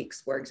 6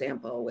 weeks, for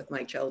example, with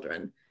my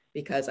children,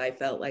 because I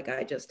felt like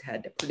I just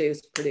had to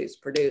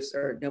produce,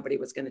 or nobody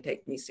was going to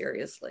take me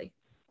seriously.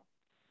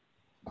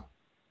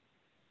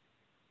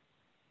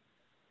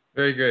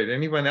 Very good.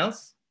 Anyone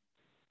else?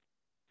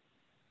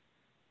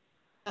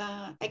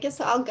 I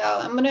guess I'll go.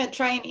 I'm going to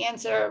try and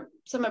answer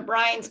some of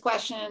Brian's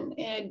question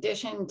in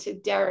addition to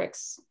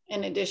Derek's,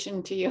 in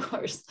addition to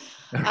yours.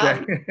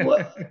 Okay.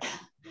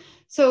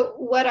 So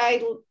what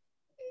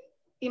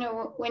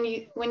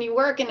when you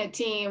work in a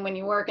team, when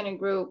you work in a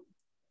group,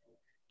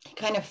 you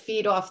kind of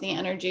feed off the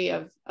energy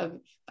of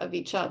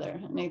each other.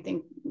 And I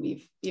think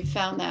you've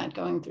found that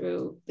going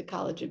through the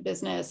College of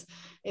Business.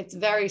 It's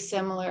very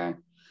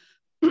similar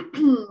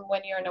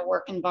when you're in a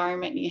work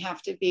environment. You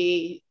have to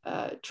be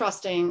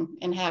trusting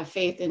and have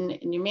faith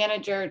in your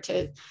manager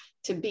to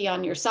be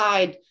on your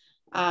side,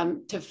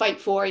 to fight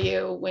for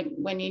you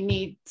when you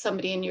need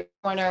somebody in your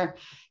corner.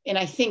 And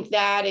I think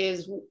that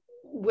is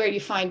where you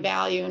find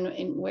value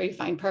and where you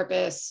find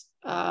purpose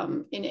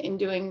in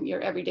doing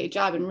your everyday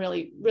job and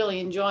really,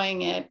 really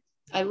enjoying it.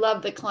 I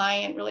love the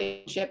client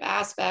relationship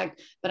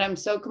aspect, but I'm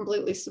so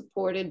completely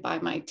supported by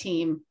my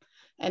team.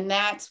 And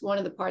that's one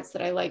of the parts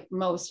that I like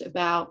most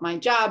about my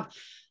job.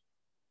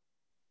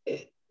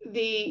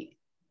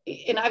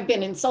 And I've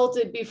been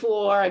insulted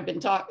before. I've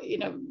been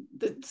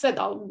said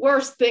the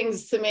worst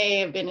things to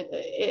me. I've been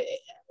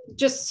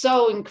just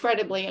so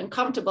incredibly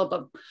uncomfortable,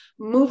 but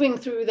moving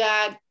through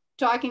that,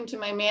 talking to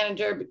my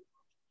manager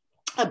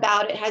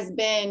about it has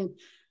been,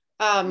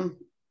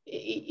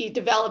 you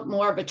develop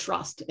more of a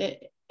trust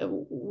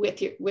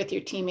with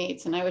your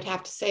teammates. And I would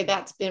have to say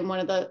that's been one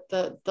of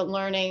the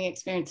learning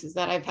experiences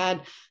that I've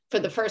had. For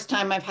the first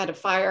time, I've had to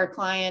fire a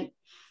client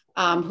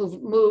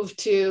who've moved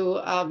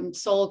to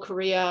Seoul,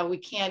 Korea. We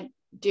can't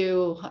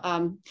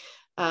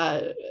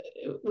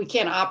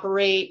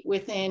operate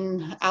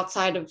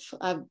outside of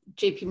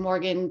JP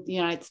Morgan, the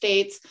United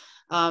States,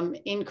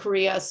 in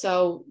Korea.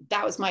 So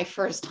that was my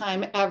first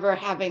time ever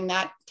having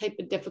that type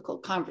of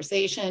difficult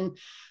conversation.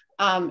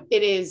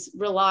 It is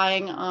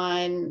relying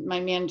on my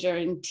manager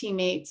and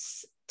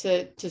teammates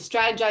to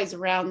strategize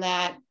around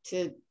that,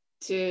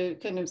 to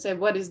kind of say,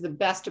 what is the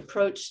best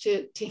approach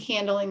to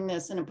handling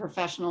this in a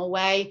professional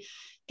way,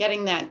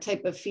 getting that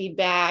type of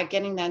feedback,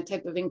 getting that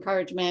type of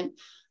encouragement,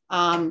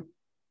 and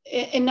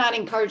not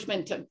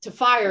encouragement to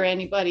fire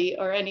anybody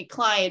or any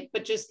client,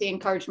 but just the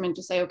encouragement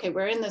to say, okay,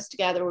 we're in this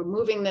together, we're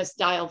moving this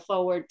dial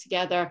forward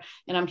together,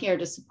 and I'm here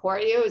to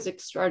support you, is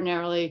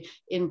extraordinarily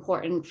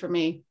important for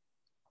me.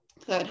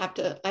 So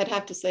I'd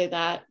have to say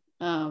that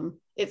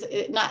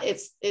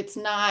it's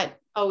not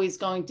always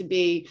going to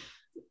be,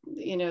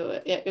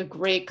 a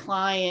great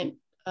client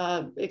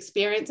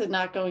experience, and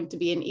not going to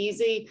be an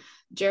easy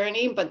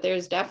journey, but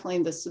there's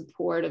definitely the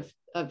support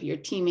of your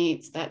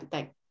teammates that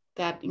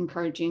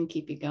encourage you and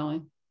keep you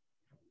going.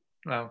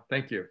 Well,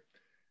 thank you.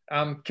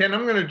 Ken,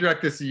 I'm going to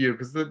direct this to you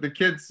because the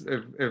kids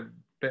have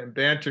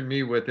bantered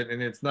me with it,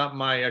 and it's not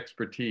my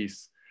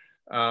expertise.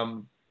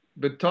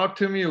 But talk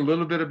to me a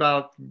little bit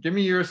about, give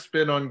me your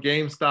spin on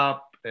GameStop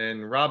and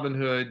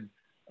Robinhood,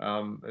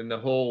 and the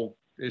whole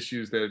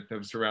issues that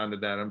have surrounded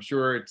that. I'm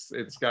sure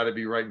it's got to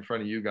be right in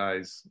front of you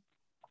guys,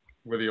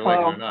 whether you like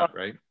it or not,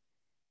 right?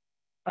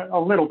 A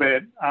little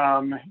bit.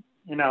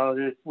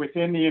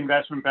 Within the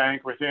investment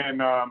bank,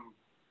 within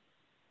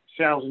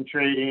sales and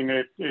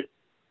trading,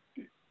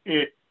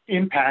 it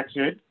impacts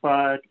it.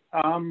 But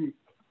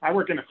I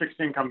work in a fixed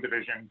income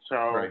division, so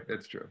right,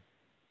 that's true.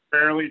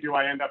 Rarely do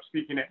I end up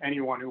speaking to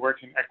anyone who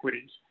works in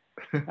equities.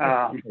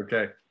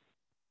 Okay.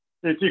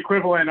 It's the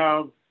equivalent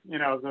of,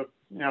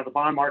 the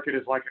bond market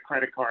is like a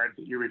credit card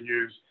that you would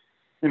use,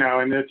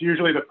 and it's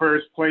usually the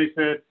first place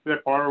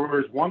that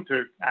borrowers want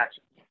to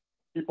access.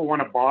 People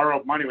want to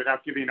borrow money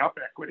without giving up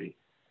equity.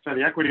 So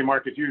the equity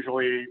market is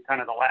usually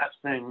kind of the last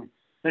thing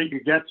that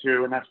you get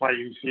to. And that's why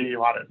you see a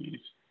lot of these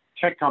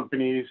tech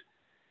companies,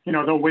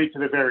 they'll wait to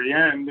the very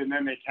end and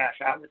then they cash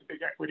out with a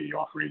big equity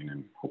offering,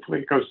 and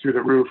hopefully it goes through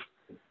the roof.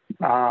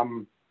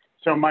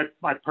 So my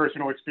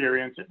personal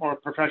experience, or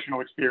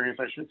professional experience,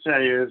 I should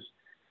say, is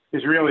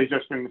really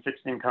just in the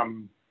fixed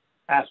income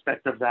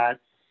aspect of that.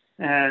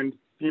 And,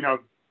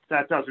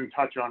 that doesn't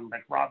touch on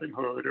like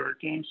Robinhood or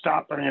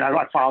GameStop. I mean,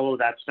 I follow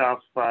that stuff,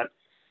 but,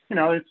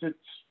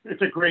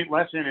 it's a great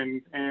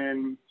lesson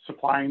in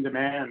supply and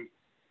demand.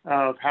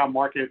 of how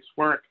markets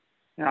work.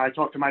 You know, I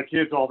talk to my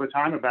kids all the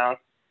time about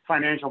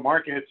financial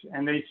markets,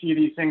 and they see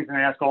these things and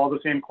they ask all the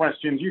same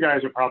questions you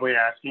guys are probably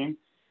asking.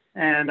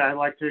 And I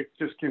like to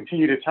just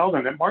continue to tell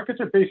them that markets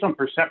are based on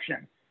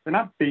perception. They're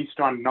not based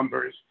on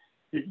numbers.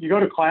 You go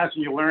to class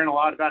and you learn a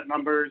lot about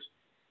numbers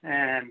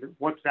and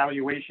what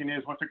valuation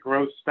is, what's a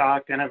growth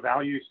stock and a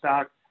value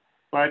stock.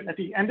 But at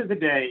the end of the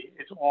day,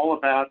 it's all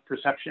about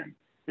perception.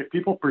 If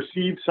people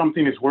perceive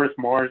something is worth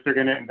more, they're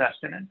going to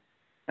invest in it.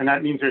 And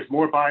that means there's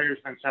more buyers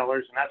than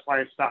sellers, and that's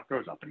why a stock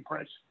goes up in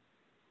price.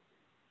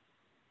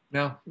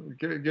 No,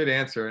 good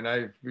answer.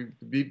 And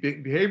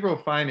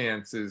behavioral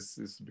finance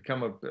has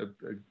become a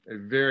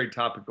very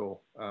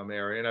topical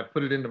area, and I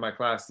put it into my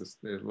class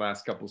the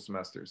last couple of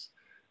semesters.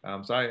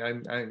 So I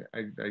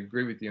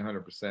agree with you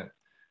 100%.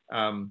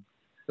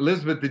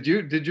 Elizabeth,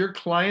 did your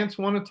clients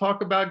want to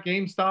talk about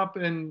GameStop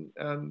and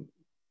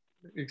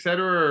et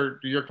cetera, or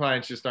your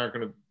clients just aren't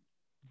going to?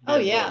 Oh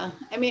yeah,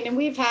 I mean, and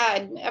we've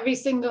had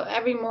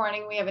every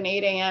morning we have an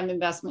 8 a.m.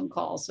 investment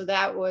call. So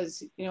that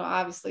was, you know,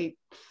 obviously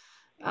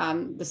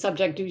the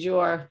subject du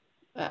jour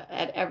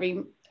at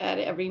every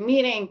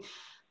meeting,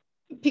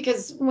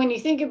 because when you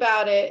think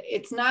about it,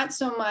 it's not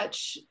so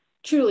much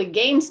truly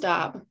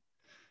GameStop.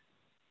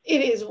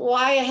 It is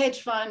why a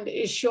hedge fund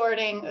is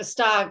shorting a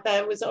stock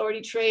that was already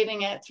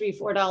trading at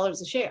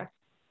 $3-4 a share,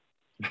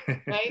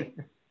 right?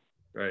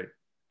 Right.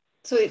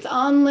 So it's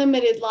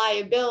unlimited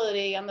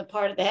liability on the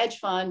part of the hedge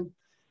fund,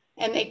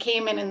 and they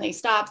came in and they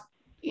stopped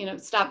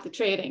the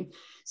trading.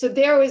 So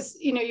there was,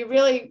 you know, you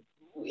really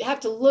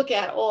have to look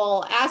at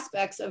all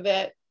aspects of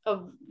it,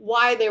 of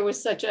why there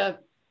was such a,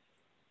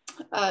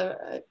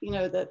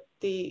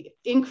 the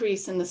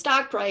increase in the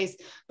stock price,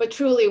 but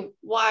truly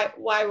why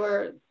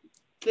were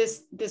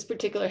this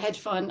particular hedge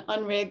fund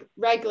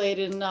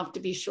unregulated enough to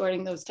be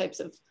shorting those types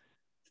of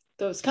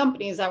those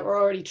companies that were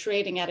already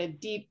trading at a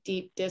deep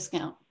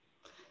discount.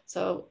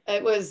 So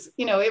it was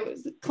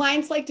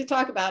clients like to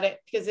talk about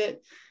it because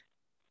it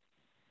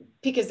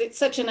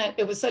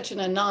was such an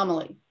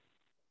anomaly,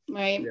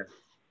 right? Yeah.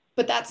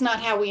 But that's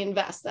not how we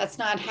invest. That's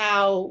not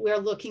how we're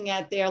looking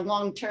at their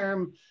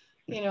long-term,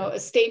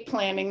 estate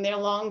planning, their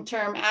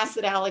long-term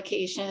asset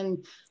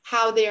allocation,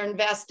 how they're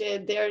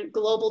invested, their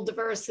global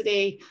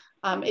diversity.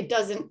 It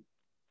doesn't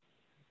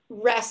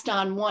rest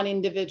on one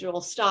individual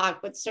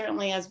stock, but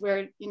certainly as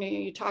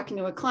you're talking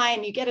to a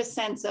client, you get a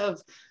sense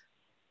of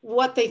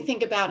what they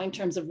think about in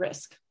terms of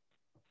risk,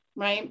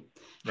 right?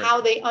 How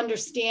they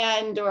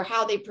understand or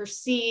how they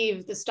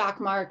perceive the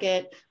stock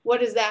market. What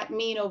does that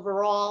mean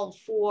overall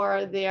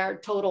for their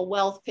total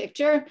wealth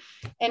picture?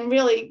 And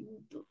really,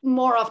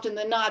 more often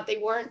than not, they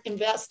weren't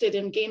invested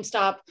in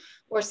GameStop,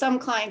 or some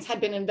clients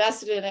had been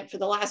invested in it for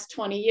the last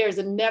 20 years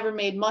and never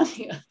made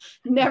money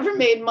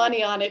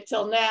on it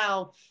till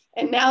now.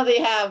 And now they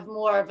have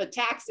more of a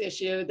tax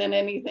issue than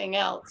anything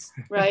else,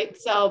 right?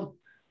 So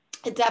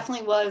it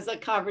definitely was a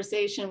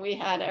conversation we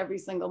had every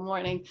single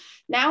morning.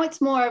 Now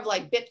it's more of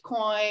like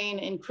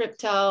Bitcoin and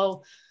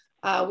crypto.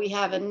 We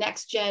have a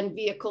next gen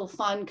vehicle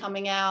fund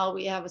coming out.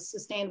 We have a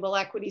sustainable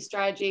equity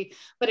strategy,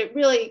 but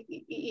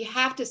you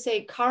have to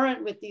stay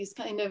current with these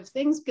kind of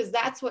things because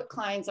that's what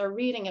clients are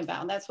reading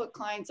about. That's what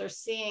clients are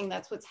seeing.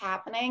 That's what's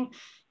happening.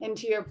 And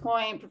to your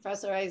point,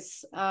 Professor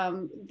Ice,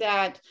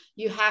 that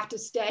you have to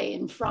stay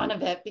in front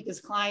of it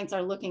because clients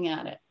are looking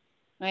at it,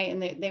 right?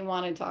 And they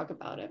want to talk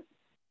about it.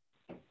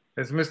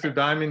 Has Mr.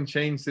 Diamond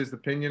changed his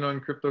opinion on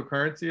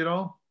cryptocurrency at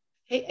all?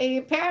 He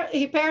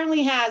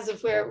apparently has.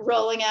 If we're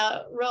rolling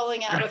out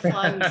a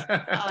fund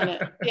on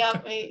it, yeah,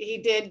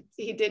 he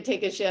did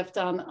take a shift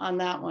on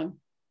that one.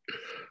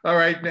 All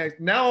right,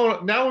 next. Now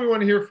we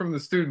want to hear from the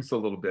students a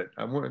little bit.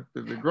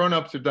 The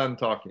grown-ups are done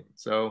talking.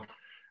 So,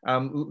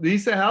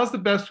 Lisa, how's the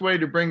best way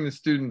to bring the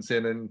students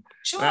in? And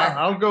sure.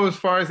 I'll go as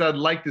far as I'd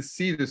like to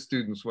see the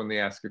students when they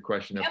ask a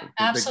question. Yep,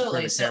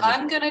 absolutely. So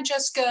I'm going to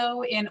just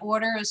go in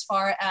order as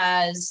far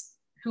as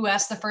who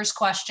asked the first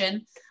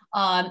question.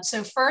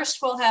 So first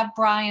we'll have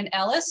Brian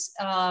Ellis.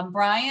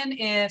 Brian,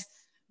 if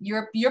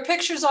your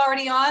picture's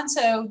already on,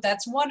 so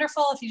that's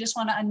wonderful. If you just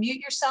want to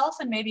unmute yourself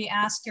and maybe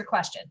ask your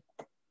question.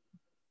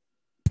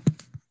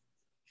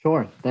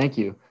 Sure, thank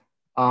you.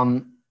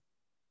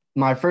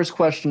 My first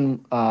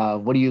question,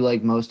 what do you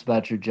like most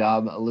about your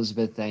job?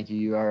 Elizabeth, thank you.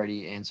 You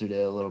already answered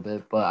it a little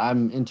bit, but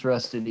I'm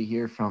interested to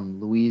hear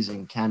from Louise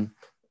and Ken.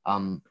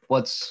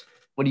 What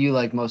do you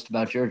like most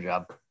about your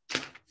job?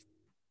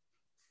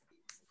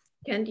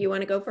 Ken, do you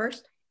want to go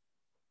first?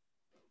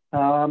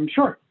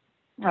 Sure.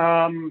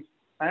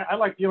 I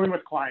like dealing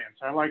with clients.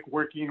 I like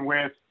working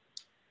with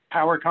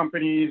power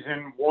companies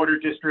and water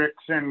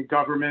districts and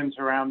governments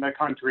around the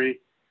country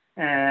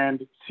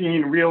and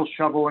seeing real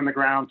shovel in the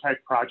ground type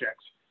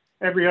projects.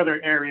 Every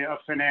other area of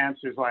finance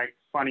is like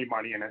funny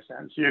money in a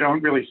sense. You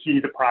don't really see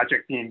the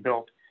project being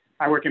built.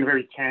 I work in a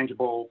very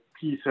tangible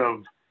piece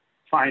of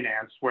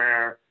finance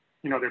where,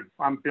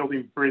 I'm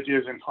building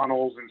bridges and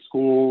tunnels and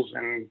schools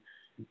and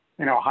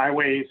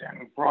highways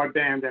and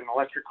broadband and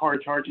electric car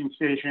charging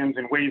stations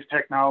and wave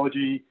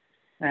technology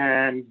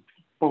and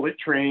bullet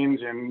trains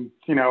and,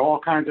 all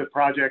kinds of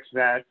projects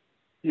that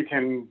you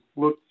can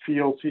look,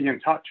 feel, see,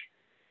 and touch.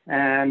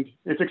 And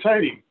it's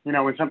exciting, you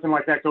know, when something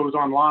like that goes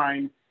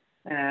online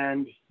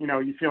and, you know,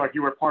 you feel like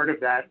you were part of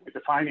that with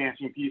the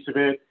financing piece of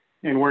it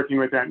and working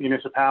with that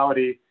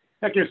municipality.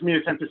 That gives me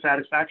a sense of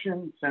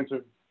satisfaction, sense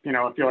of, you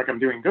know, I feel like I'm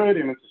doing good.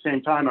 And at the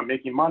same time, I'm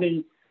making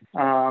money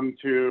to,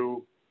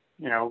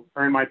 you know,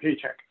 earn my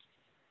paycheck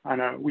on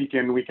a week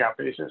in, week out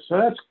basis. So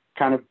that's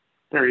kind of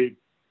very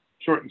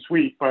short and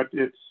sweet, but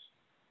it's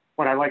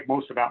what I like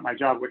most about my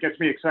job. What gets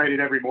me excited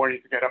every morning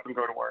to get up and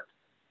go to work.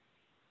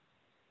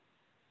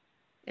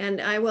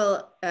 And I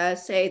will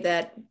say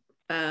that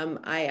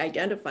I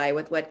identify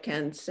with what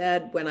Ken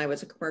said when I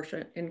was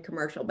in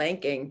commercial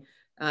banking.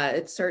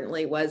 It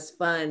certainly was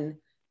fun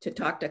to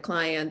talk to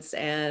clients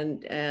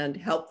and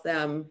help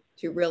them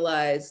to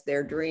realize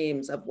their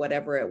dreams of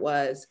whatever it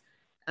was.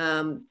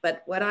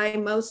 But what I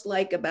most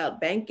like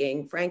about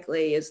banking,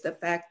 frankly, is the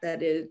fact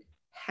that it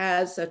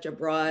has such a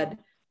broad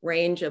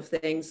range of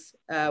things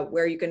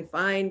where you can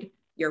find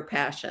your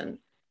passion.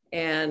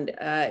 And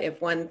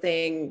if one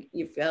thing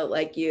you felt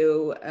like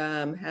you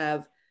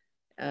have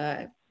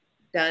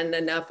done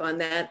enough on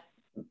that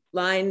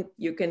line,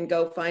 you can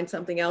go find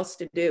something else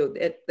to do.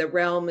 The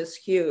realm is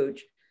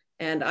huge.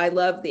 And I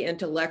love the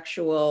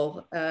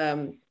intellectual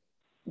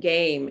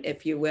game,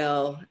 if you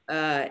will,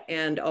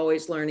 and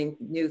always learning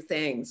new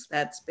things.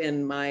 That's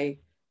been my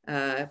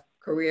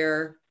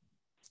career,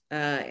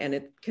 and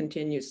it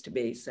continues to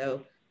be.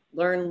 So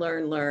learn,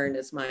 learn, learn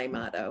is my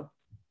motto.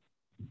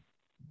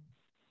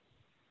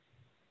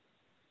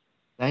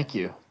 Thank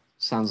you.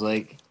 Sounds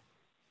like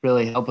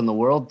really helping the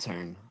world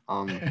turn.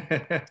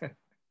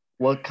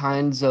 What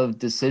kinds of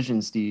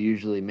decisions do you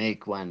usually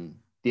make when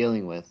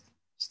dealing with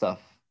stuff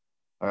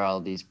or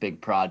all these big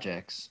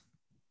projects?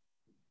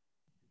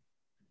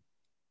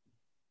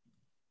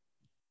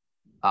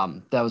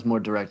 That was more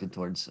directed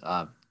towards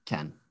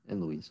Ken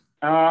and Louise.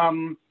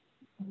 You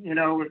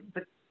know,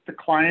 the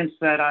clients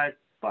that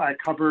I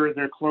cover,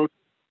 they're close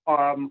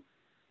on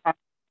the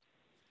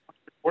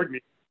board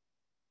meeting.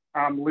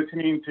 I'm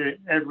listening to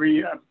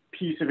every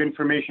piece of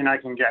information I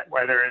can get,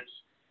 whether it's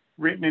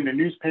written in the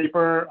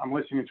newspaper, I'm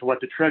listening to what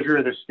the treasurer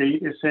of the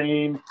state is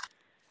saying,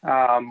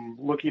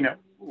 looking at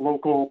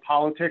local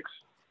politics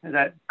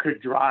that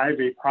could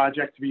drive a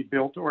project to be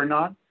built or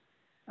not.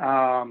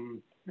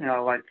 You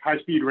know, like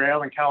high-speed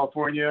rail in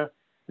California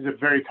is a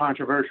very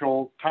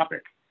controversial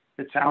topic.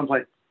 It sounds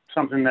like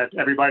something that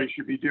everybody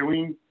should be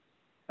doing.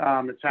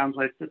 It sounds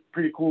like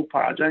pretty cool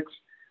projects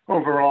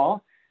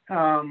overall.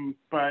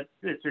 But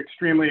it's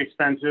extremely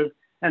expensive,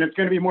 and it's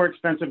going to be more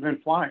expensive than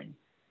flying.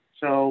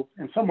 So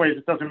in some ways,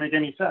 it doesn't make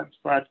any sense.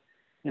 But,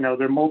 you know,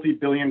 they're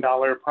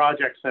multi-billion-dollar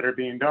projects that are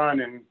being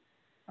done, and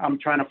I'm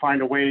trying to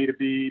find a way to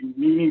be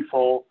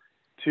meaningful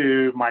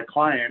to my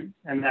client,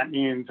 and that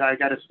means I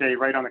got to stay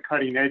right on the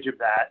cutting edge of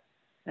that.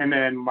 And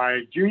then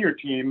my junior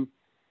team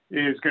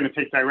is going to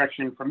take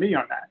direction from me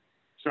on that.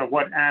 So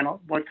what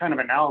kind of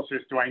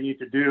analysis do I need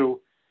to do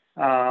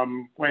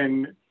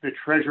when the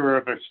treasurer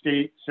of a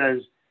state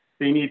says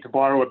they need to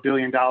borrow $1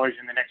 billion in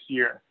the next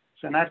year?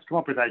 So I have to come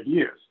up with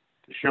ideas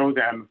to show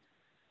them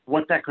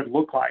what that could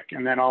look like.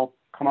 And then I'll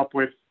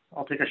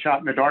take a shot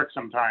in the dark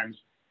sometimes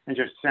and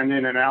just send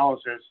in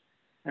analysis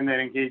and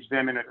then engage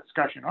them in a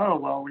discussion. Oh,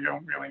 well, we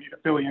don't really need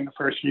 $1 billion the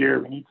first year.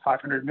 We need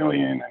 500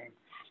 million. And,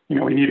 you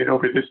know, we need it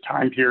over this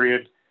time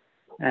period.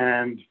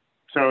 And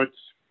so it's,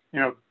 you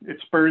know, it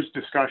spurs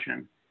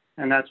discussion.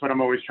 And that's what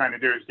I'm always trying to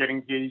do, is get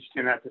engaged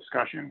in that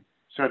discussion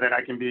so that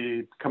I can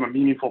become a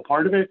meaningful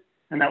part of it.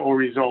 And that will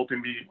result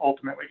in me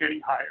ultimately getting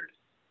hired.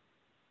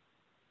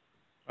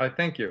 All right,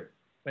 thank you.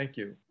 Thank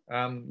you.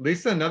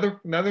 Lisa,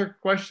 another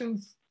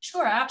questions?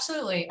 Sure,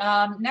 absolutely.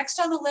 Next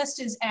on the list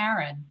is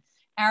Aaron.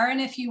 Aaron,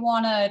 if you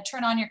want to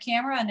turn on your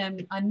camera and then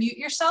unmute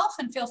yourself,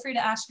 and feel free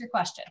to ask your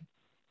question.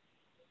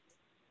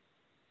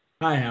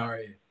 Hi, how are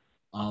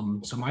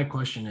you? So my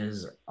question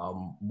is,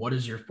 what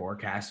is your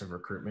forecast of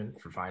recruitment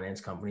for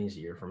finance companies a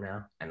year from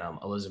now? And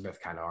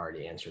Elizabeth kind of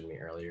already answered me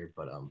earlier,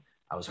 but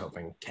I was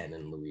hoping Ken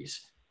and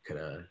Louise could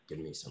give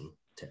me some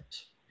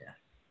tips. Yeah.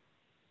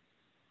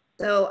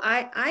 So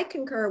I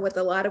concur with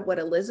a lot of what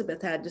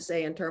Elizabeth had to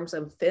say in terms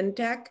of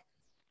fintech.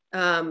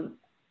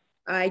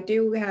 I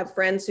do have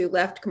friends who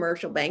left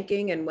commercial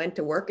banking and went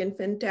to work in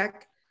fintech.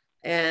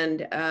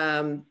 And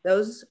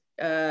those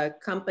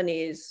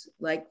companies,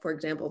 like, for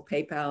example,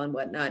 PayPal and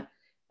whatnot,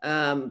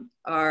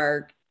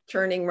 are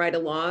churning right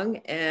along,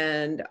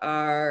 and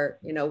are,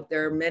 you know,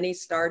 there are many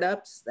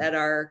startups that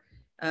are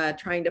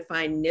trying to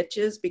find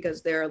niches,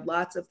 because there are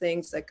lots of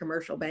things that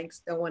commercial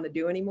banks don't want to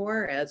do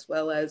anymore, as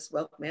well as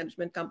wealth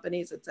management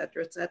companies, et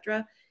cetera, et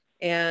cetera.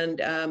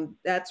 And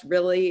that's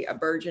really a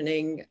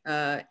burgeoning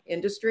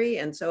industry.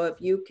 And so if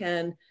you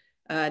can,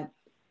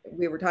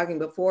 we were talking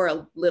before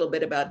a little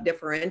bit about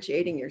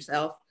differentiating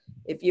yourself.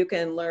 If you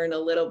can learn a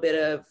little bit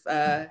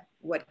of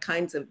what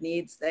kinds of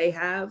needs they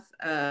have,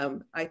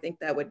 I think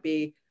that would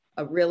be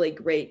a really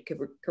great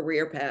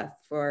career path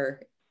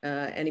for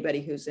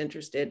anybody who's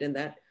interested in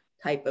that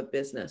type of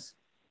business.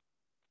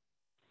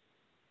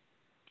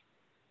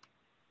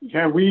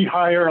 Yeah, we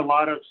hire a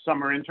lot of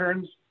summer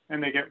interns,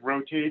 and they get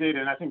rotated.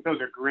 And I think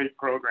those are great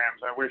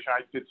programs. I wish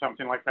I did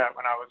something like that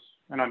when I was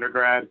an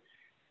undergrad.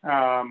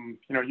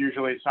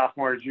 Usually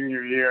sophomore,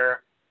 junior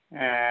year,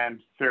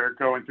 and they're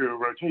going through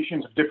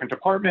rotations of different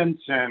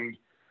departments, and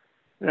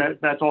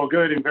that's all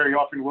good. And very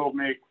often we'll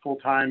make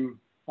full-time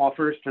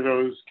offers to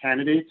those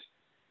candidates.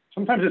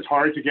 Sometimes it's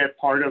hard to get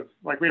part of,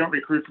 like, we don't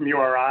recruit from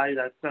URI.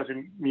 That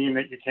doesn't mean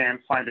that you can't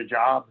find a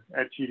job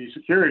at TD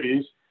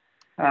Securities.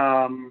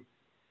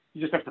 You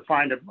just have to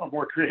find a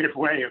more creative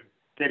way of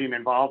getting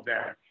involved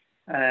there.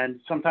 And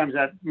sometimes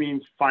that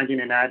means finding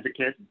an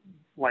advocate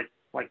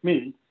like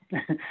me,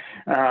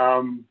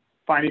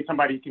 finding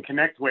somebody you can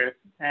connect with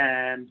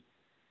and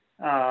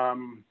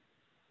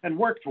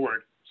work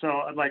toward.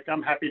 So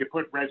I'm happy to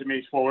put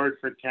resumes forward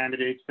for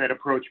candidates that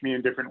approach me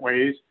in different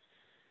ways.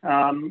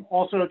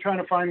 Also trying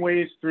to find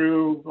ways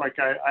through,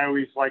 I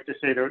always like to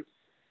say that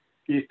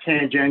these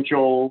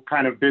tangential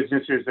kind of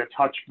businesses that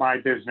touch my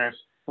business,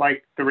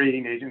 like the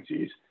rating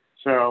agencies.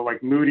 So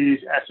like Moody's,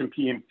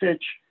 S&P, and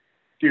Fitch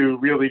do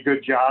really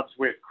good jobs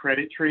with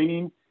credit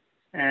training.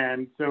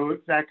 And so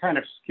that kind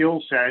of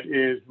skill set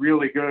is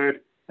really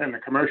good in the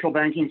commercial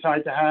banking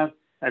side to have,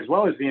 as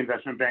well as the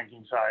investment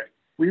banking side.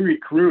 We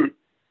recruit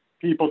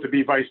people to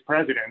be vice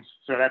presidents.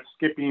 So that's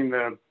skipping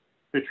the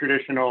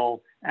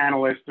traditional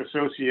analyst,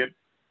 associate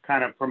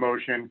kind of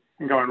promotion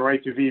and going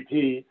right to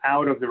VP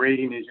out of the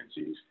rating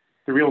agencies.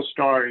 The real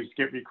stars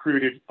get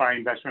recruited by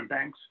investment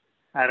banks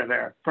out of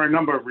there for a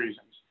number of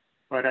reasons.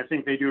 But I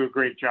think they do a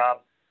great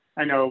job.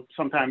 I know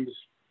sometimes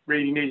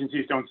rating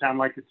agencies don't sound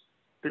like it's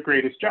the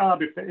greatest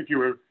job if you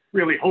were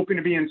really hoping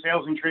to be in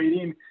sales and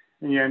trading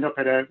and you end up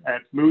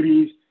at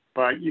Moody's.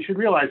 But you should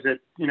realize that,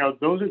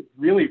 those are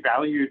really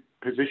valued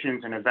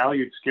positions and a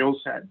valued skill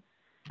set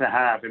to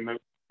have. And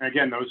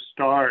again, those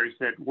stars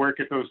that work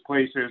at those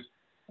places,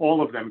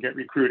 all of them get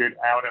recruited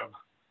out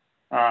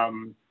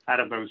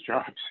of those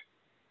jobs.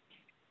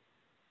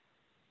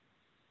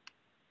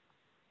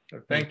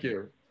 Thank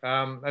you.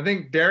 I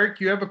think,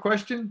 Derek, you have a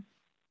question?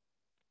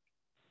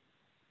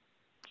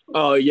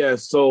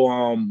 Yes.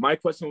 So my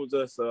question was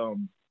just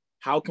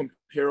how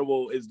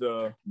comparable is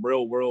the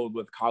real world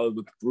with college,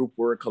 with group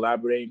work,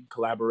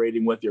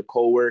 collaborating with your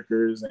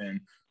coworkers and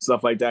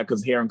stuff like that?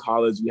 Because here in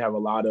college, we have a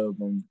lot of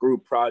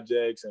group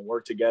projects and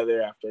work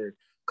together after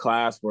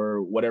class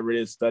for whatever it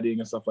is, studying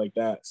and stuff like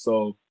that.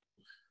 So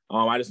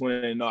I just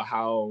wanted to know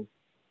how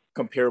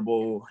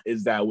comparable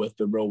is that with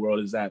the real world?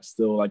 Is that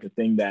still like a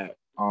thing that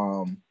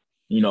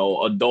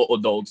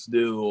adults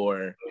do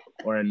or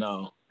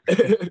no?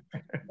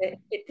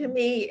 To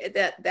me,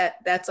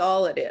 that's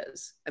all it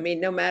is. I mean,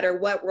 no matter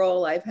what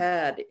role I've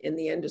had in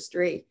the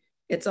industry,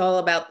 it's all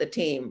about the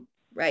team,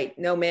 right?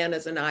 No man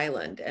is an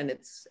island, and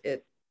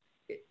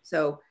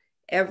so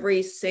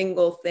every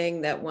single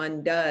thing that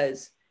one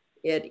does,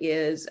 it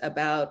is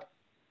about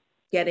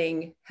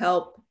getting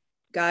help,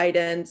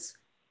 guidance,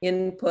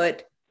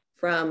 input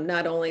from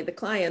not only the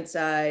client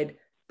side,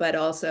 but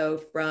also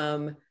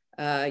from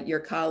your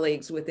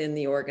colleagues within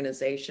the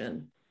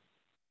organization,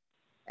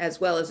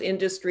 as well as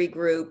industry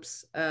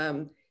groups.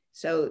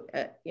 So,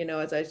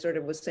 as I sort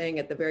of was saying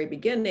at the very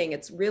beginning,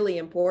 it's really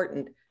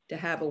important to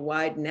have a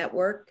wide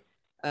network,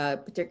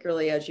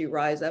 particularly as you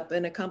rise up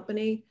in a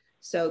company,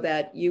 so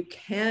that you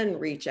can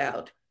reach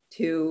out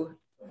to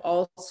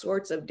all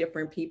sorts of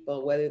different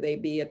people, whether they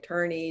be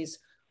attorneys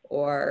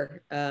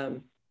or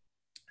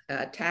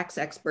tax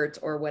experts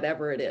or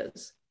whatever it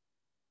is.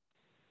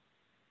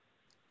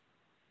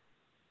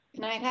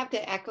 And I'd have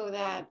to echo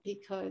that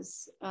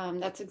because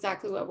that's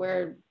exactly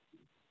what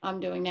I'm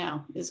doing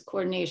now, is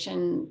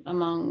coordination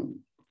among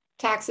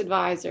tax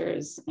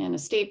advisors and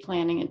estate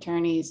planning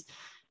attorneys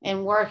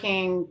and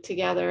working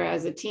together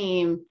as a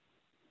team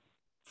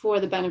for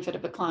the benefit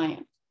of a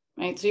client,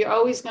 right? So you're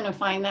always going to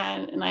find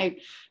that. And I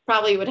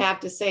probably would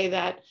have to say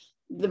that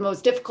the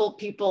most difficult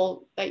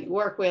people that you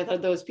work with are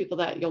those people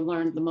that you'll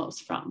learn the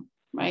most from,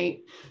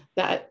 right?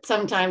 That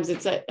sometimes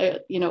it's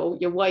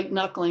you're white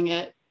knuckling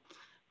it.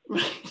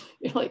 Right?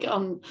 You're like,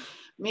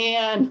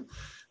 man,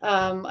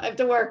 I have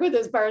to work with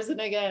this person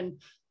again.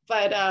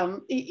 But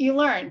you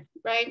learn,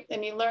 right?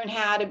 And you learn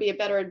how to be a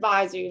better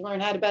advisor. You learn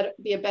how to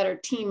be a better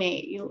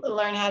teammate. You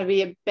learn how to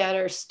be a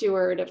better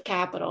steward of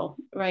capital,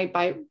 right?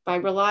 By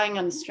relying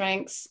on the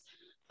strengths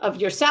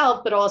of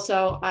yourself, but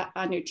also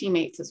on your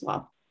teammates as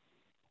well.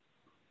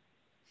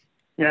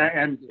 Yeah,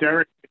 and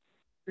Derek,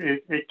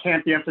 it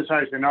can't be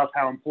emphasized enough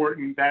how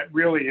important that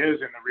really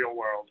is in the real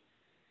world,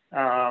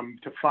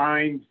 to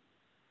find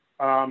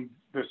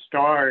the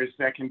stars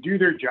that can do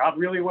their job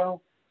really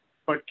well,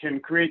 but can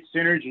create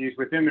synergies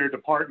within their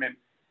department.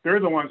 They're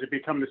the ones that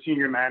become the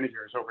senior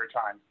managers over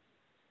time.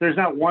 There's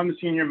not one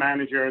senior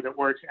manager that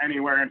works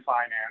anywhere in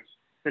finance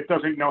that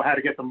doesn't know how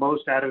to get the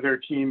most out of their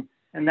team.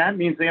 And that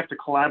means they have to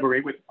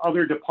collaborate with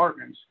other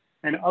departments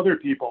and other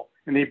people,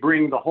 and they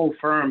bring the whole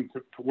firm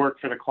to work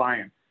for the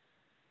client.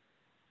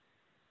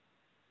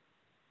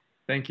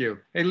 Thank you.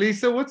 Hey,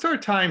 Lisa, what's our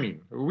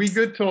timing? Are we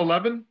good till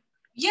 11?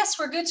 Yes,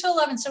 we're good till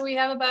 11. So we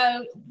have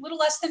about a little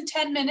less than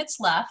 10 minutes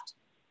left.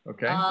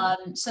 Okay.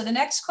 So the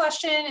next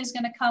question is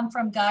going to come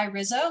from Guy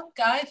Rizzo.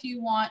 Guy, if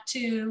you want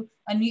to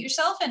unmute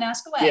yourself and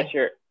ask away. Yeah,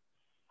 sure.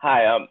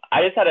 Hi.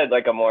 I just had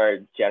a more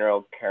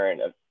general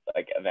current of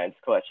events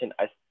question.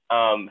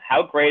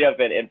 How great of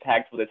an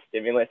impact will the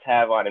stimulus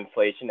have on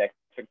inflation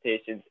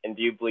expectations? And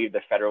do you believe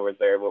the Federal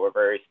Reserve will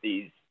reverse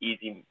these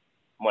easy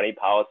money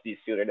policies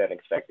sooner than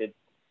expected?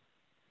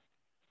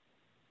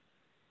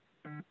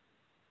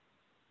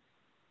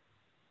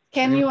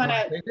 Ken,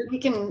 we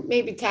can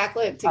maybe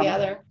tackle it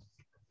together.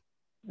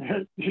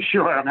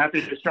 Sure, I'm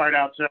happy to start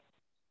out. So,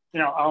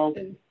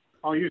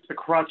 I'll use the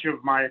crutch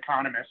of my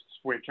economists,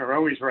 which are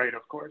always right,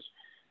 of course.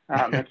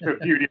 That's the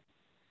beauty.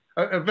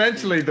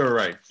 Eventually, they're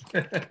right.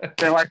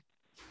 They're like,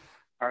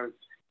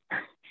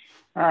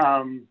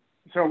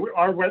 so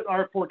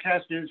our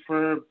forecast is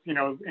for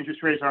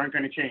interest rates aren't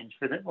going to change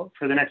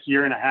for the next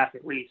year and a half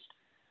at least.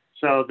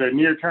 So the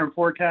near-term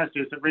forecast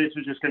is that rates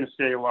are just going to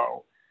stay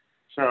low.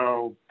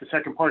 So the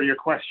second part of your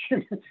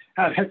question,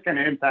 how that's going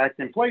to impact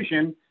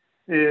inflation,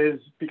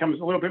 becomes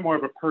a little bit more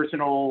of a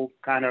personal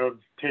kind of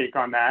take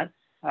on that.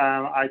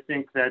 I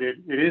think that it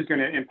is going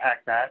to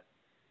impact that.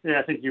 Yeah,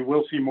 I think you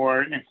will see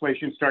more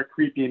inflation start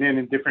creeping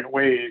in different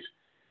ways.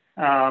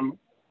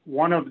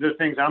 One of the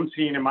things I'm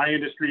seeing in my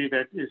industry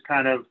that is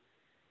kind of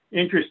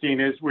interesting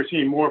is we're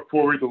seeing more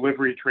forward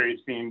delivery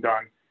trades being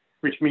done,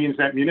 which means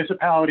that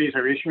municipalities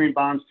are issuing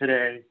bonds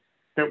today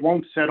that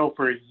won't settle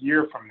for a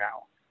year from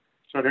now.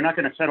 So they're not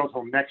going to settle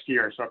till next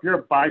year. So if you're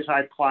a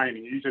buy-side client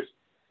and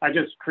I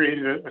just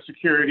created a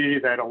security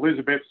that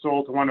Elizabeth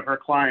sold to one of her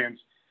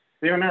clients,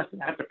 they don't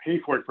have to pay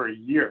for it for a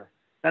year.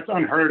 That's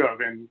unheard of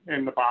in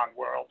the bond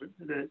world.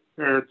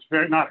 It's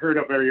not heard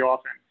of very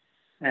often.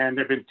 And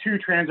there have been 2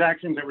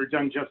 transactions that were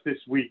done just this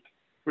week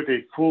with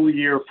a full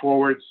year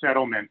forward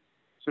settlement.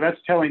 So that's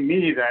telling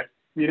me that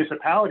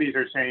municipalities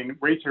are saying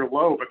rates are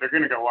low, but they're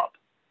going to go up.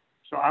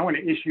 So I want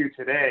to issue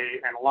today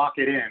and lock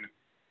it in.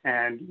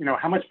 And,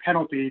 how much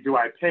penalty do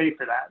I pay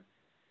for that?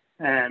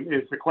 And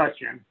is the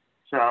question.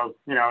 So,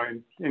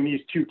 in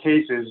these 2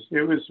 cases,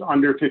 it was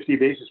under 50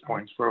 basis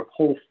points for a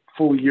whole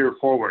full year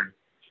forward.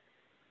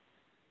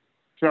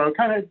 So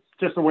kind of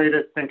just a way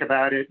to think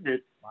about it.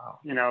 Wow.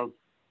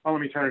 Let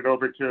me turn it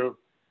over to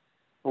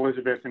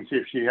Elizabeth and see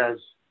if she has.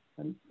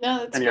 No,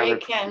 that's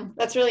great, Ken.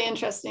 That's really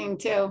interesting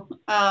too.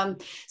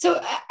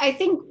 So I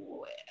think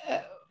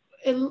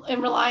in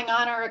relying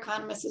on our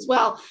economists as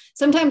well,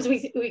 sometimes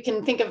we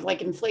can think of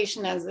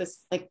inflation as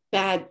this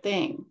bad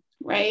thing,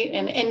 right?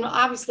 And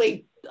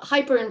obviously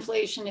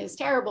hyperinflation is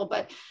terrible,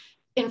 but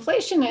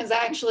inflation is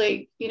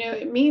actually,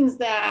 it means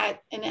that,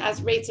 and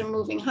as rates are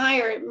moving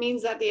higher, it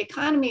means that the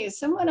economy is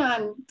somewhat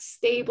on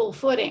stable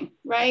footing,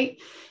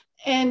 right?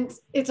 And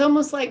it's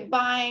almost like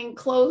buying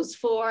clothes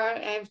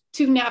I have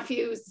 2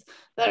 nephews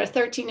that are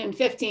 13 and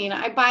 15.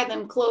 I buy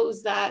them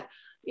clothes that,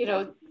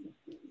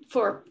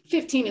 for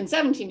 15 and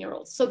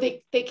 17-year-olds, so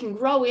they can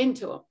grow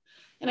into them.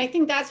 And I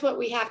think that's what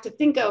we have to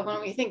think of when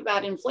we think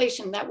about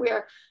inflation, that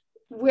where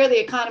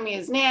the economy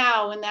is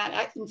now and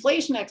that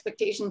inflation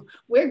expectation,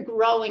 we're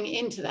growing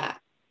into that.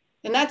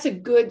 And that's a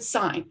good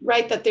sign,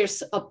 right? That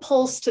there's a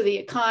pulse to the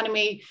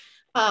economy.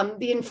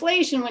 The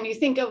inflation, when you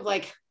think of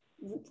like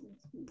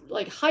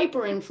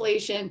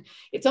hyperinflation,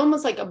 it's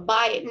almost like a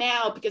buy it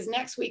now because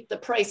next week the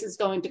price is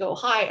going to go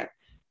higher.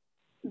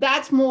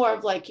 That's more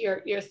of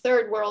your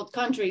third world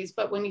countries.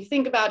 But when you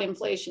think about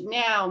inflation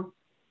now,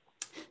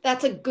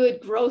 that's a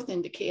good growth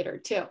indicator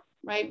too,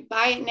 right?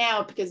 Buy it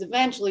now because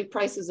eventually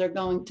prices are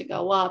going to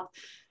go up.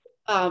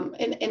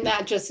 And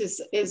that just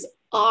is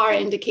our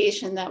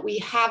indication that we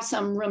have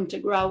some room to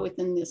grow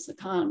within this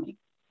economy.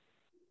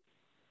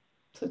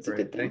 So it's a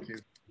good thing. Thank you.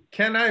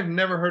 Ken, I've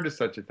never heard of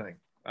such a thing.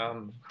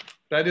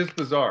 That is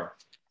bizarre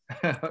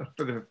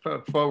for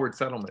the forward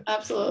settlement.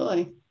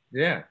 Absolutely.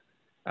 Yeah.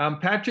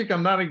 Patrick,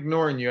 I'm not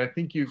ignoring you. I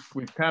think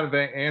we've kind of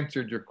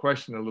answered your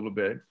question a little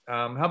bit.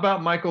 How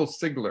about Michael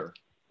Sigler?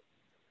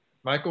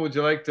 Michael, would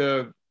you like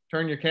to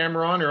turn your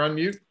camera on or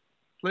unmute,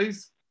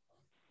 please?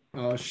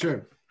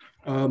 Sure.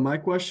 My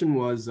question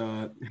was,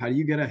 how do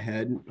you get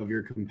ahead of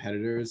your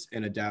competitors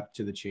and adapt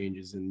to the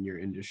changes in your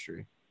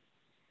industry?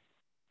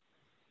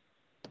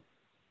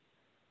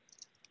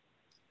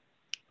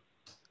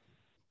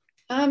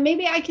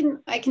 Maybe I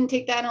can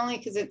take that only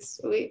because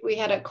we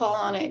had a call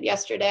on it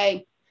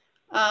yesterday.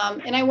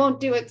 And I won't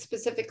do it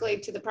specifically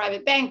to the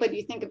private bank, but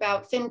you think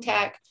about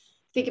fintech,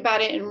 think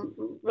about it in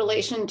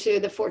relation to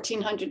the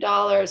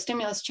 $1,400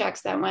 stimulus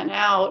checks that went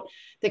out,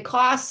 the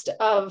cost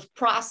of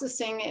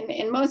processing,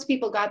 and most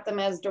people got them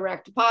as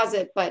direct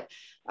deposit, but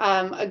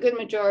a good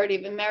majority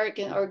of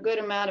a good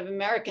amount of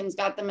Americans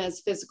got them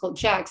as physical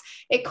checks.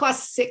 It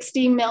costs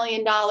 $60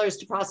 million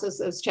to process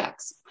those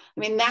checks. I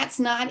mean, that's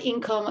not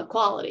income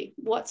equality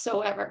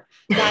whatsoever.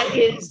 That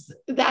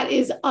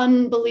is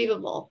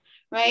unbelievable,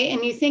 right?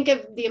 And you think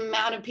of the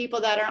amount of people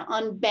that are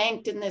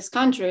unbanked in this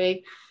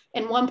country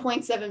and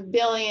 1.7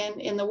 billion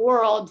in the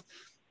world,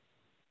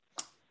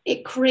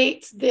 it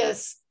creates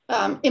this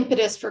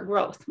impetus for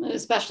growth,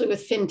 especially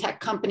with fintech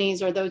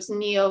companies or those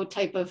neo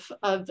type of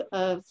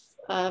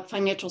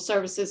financial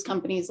services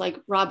companies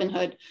like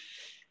Robinhood.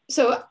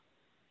 so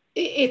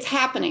it's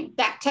happening.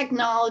 That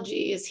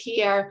technology is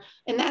here,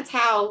 and that's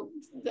how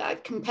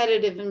that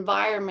competitive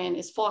environment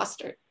is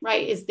fostered,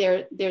 right?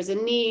 There's a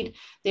need,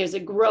 there's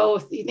a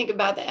growth. You think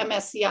about the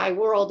MSCI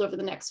world over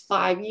the next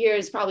 5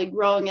 years, probably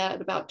growing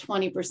at about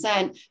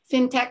 20%.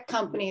 FinTech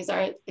companies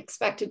are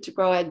expected to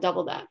grow at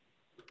double that.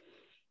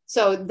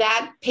 So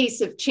that pace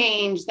of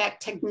change,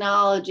 that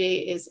technology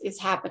is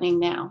happening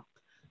now.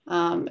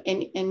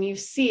 And you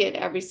see it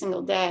every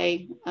single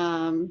day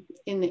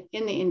in the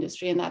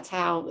industry, and that's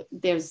how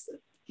there's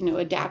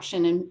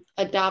adaption and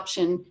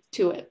adoption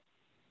to it.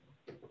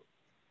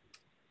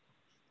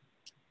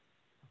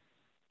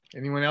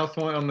 Anyone else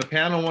on the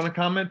panel want to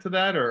comment to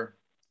that, or?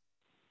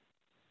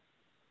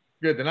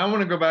 Good, then I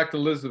want to go back to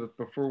Elizabeth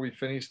before we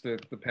finish the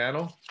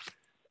panel.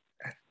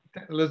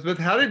 Elizabeth,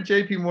 how did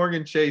JP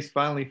Morgan Chase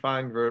finally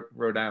find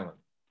Rhode Island?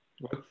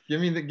 Give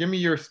me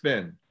your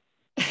spin.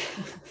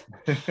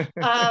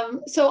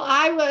 So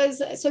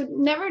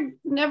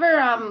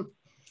never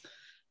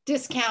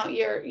discount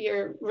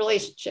your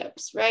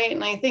relationships, right?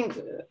 And I think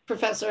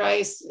Professor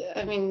Ice,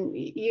 I mean,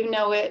 you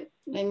know it,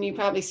 and you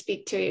probably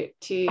speak to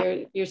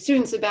your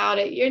students about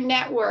it. Your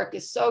network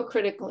is so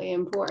critically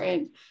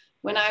important.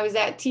 When I was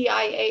at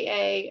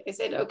TIAA, I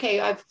said,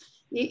 okay,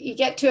 you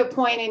get to a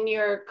point in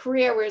your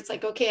career where it's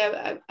like,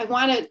 okay, I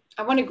want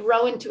to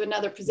grow into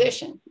another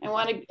position. I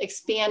want to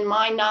expand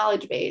my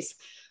knowledge base.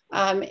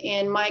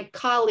 And my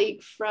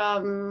colleague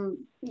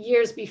from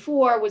years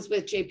before was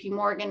with JP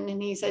Morgan,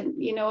 and he said,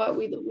 you know what,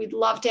 we'd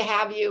love to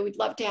have you. We'd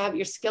love to have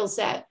your skill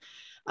set.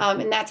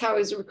 And that's how I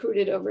was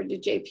recruited over to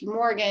JP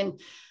Morgan.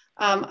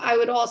 I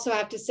would also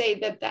have to say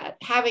that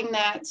having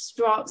that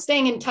strong,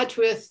 staying in touch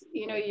with,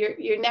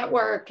 your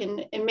network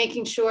and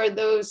making sure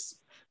those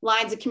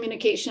lines of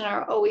communication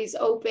are always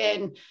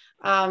open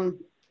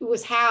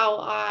was how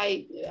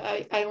I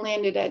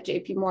landed at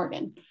JP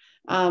Morgan.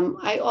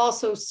 I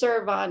also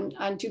serve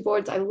on 2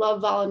 boards. I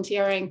love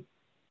volunteering.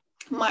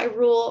 When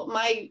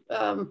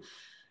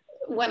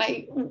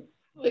I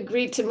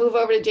agreed to move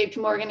over to JP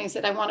Morgan, I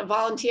said, I want to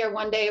volunteer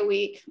 1 day a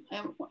week.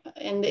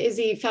 And the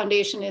Izzy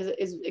Foundation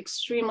is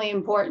extremely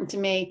important to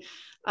me.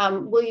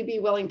 Will you be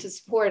willing to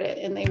support it?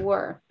 And they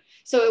were.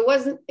 So it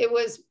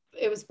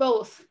was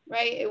both,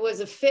 right? It was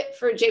a fit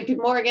for JP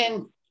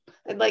Morgan,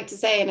 I'd like to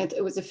say, and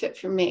it was a fit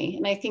for me.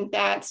 And I think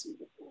that's,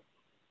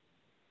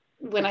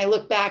 when I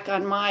look back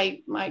on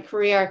my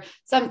career,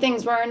 some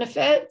things weren't a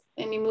fit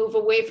and you move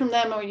away from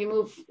them, or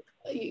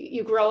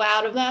you grow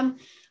out of them.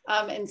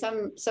 And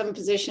some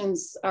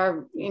positions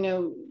are,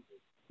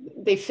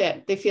 they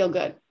fit, they feel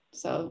good.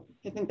 So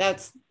I think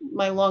that's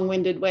my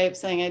long-winded way of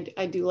saying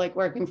I do like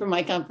working for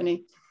my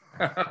company.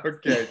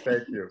 Okay,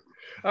 thank you.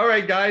 All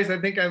right, guys, I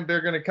think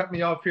they're going to cut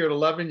me off here at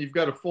 11. You've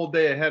got a full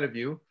day ahead of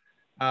you.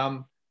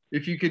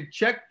 If you could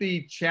check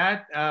the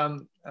chat,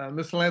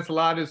 Mr.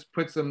 Lancelot has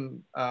put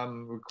some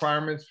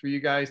requirements for you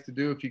guys to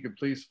do. If you could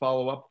please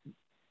follow up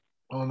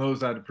on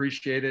those, I'd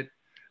appreciate it.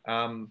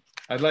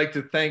 I'd like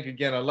to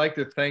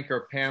thank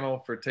our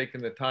panel for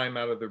taking the time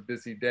out of their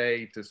busy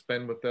day to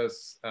spend with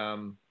us.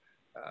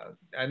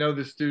 I know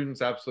the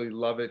students absolutely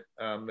love it.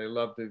 They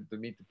love to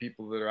meet the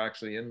people that are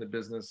actually in the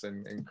business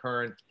and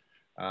current.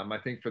 I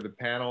think for the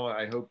panel,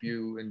 I hope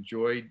you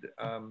enjoyed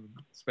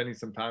spending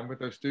some time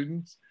with our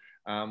students.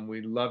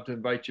 We'd love to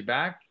invite you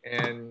back.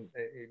 And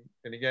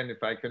again,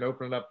 if I can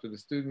open it up to the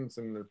students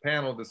and the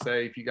panel to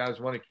say, if you guys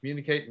want to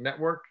communicate and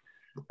network,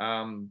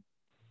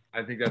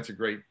 I think that's a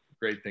great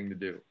thing to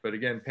do. But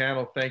again,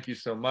 panel, thank you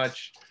so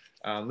much.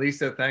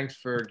 Lisa, thanks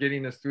for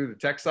getting us through the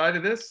tech side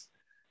of this.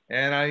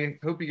 And I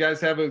hope you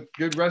guys have a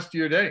good rest of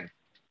your day.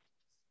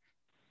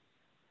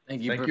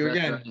 Thank you. Thank you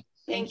again.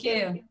 Thank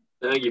you.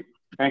 Thank you.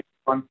 Thank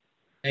you.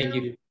 Thank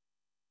you.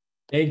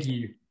 Thank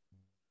you.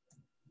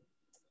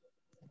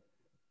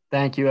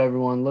 Thank you,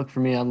 everyone. Look for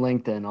me on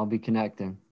LinkedIn. I'll be connecting.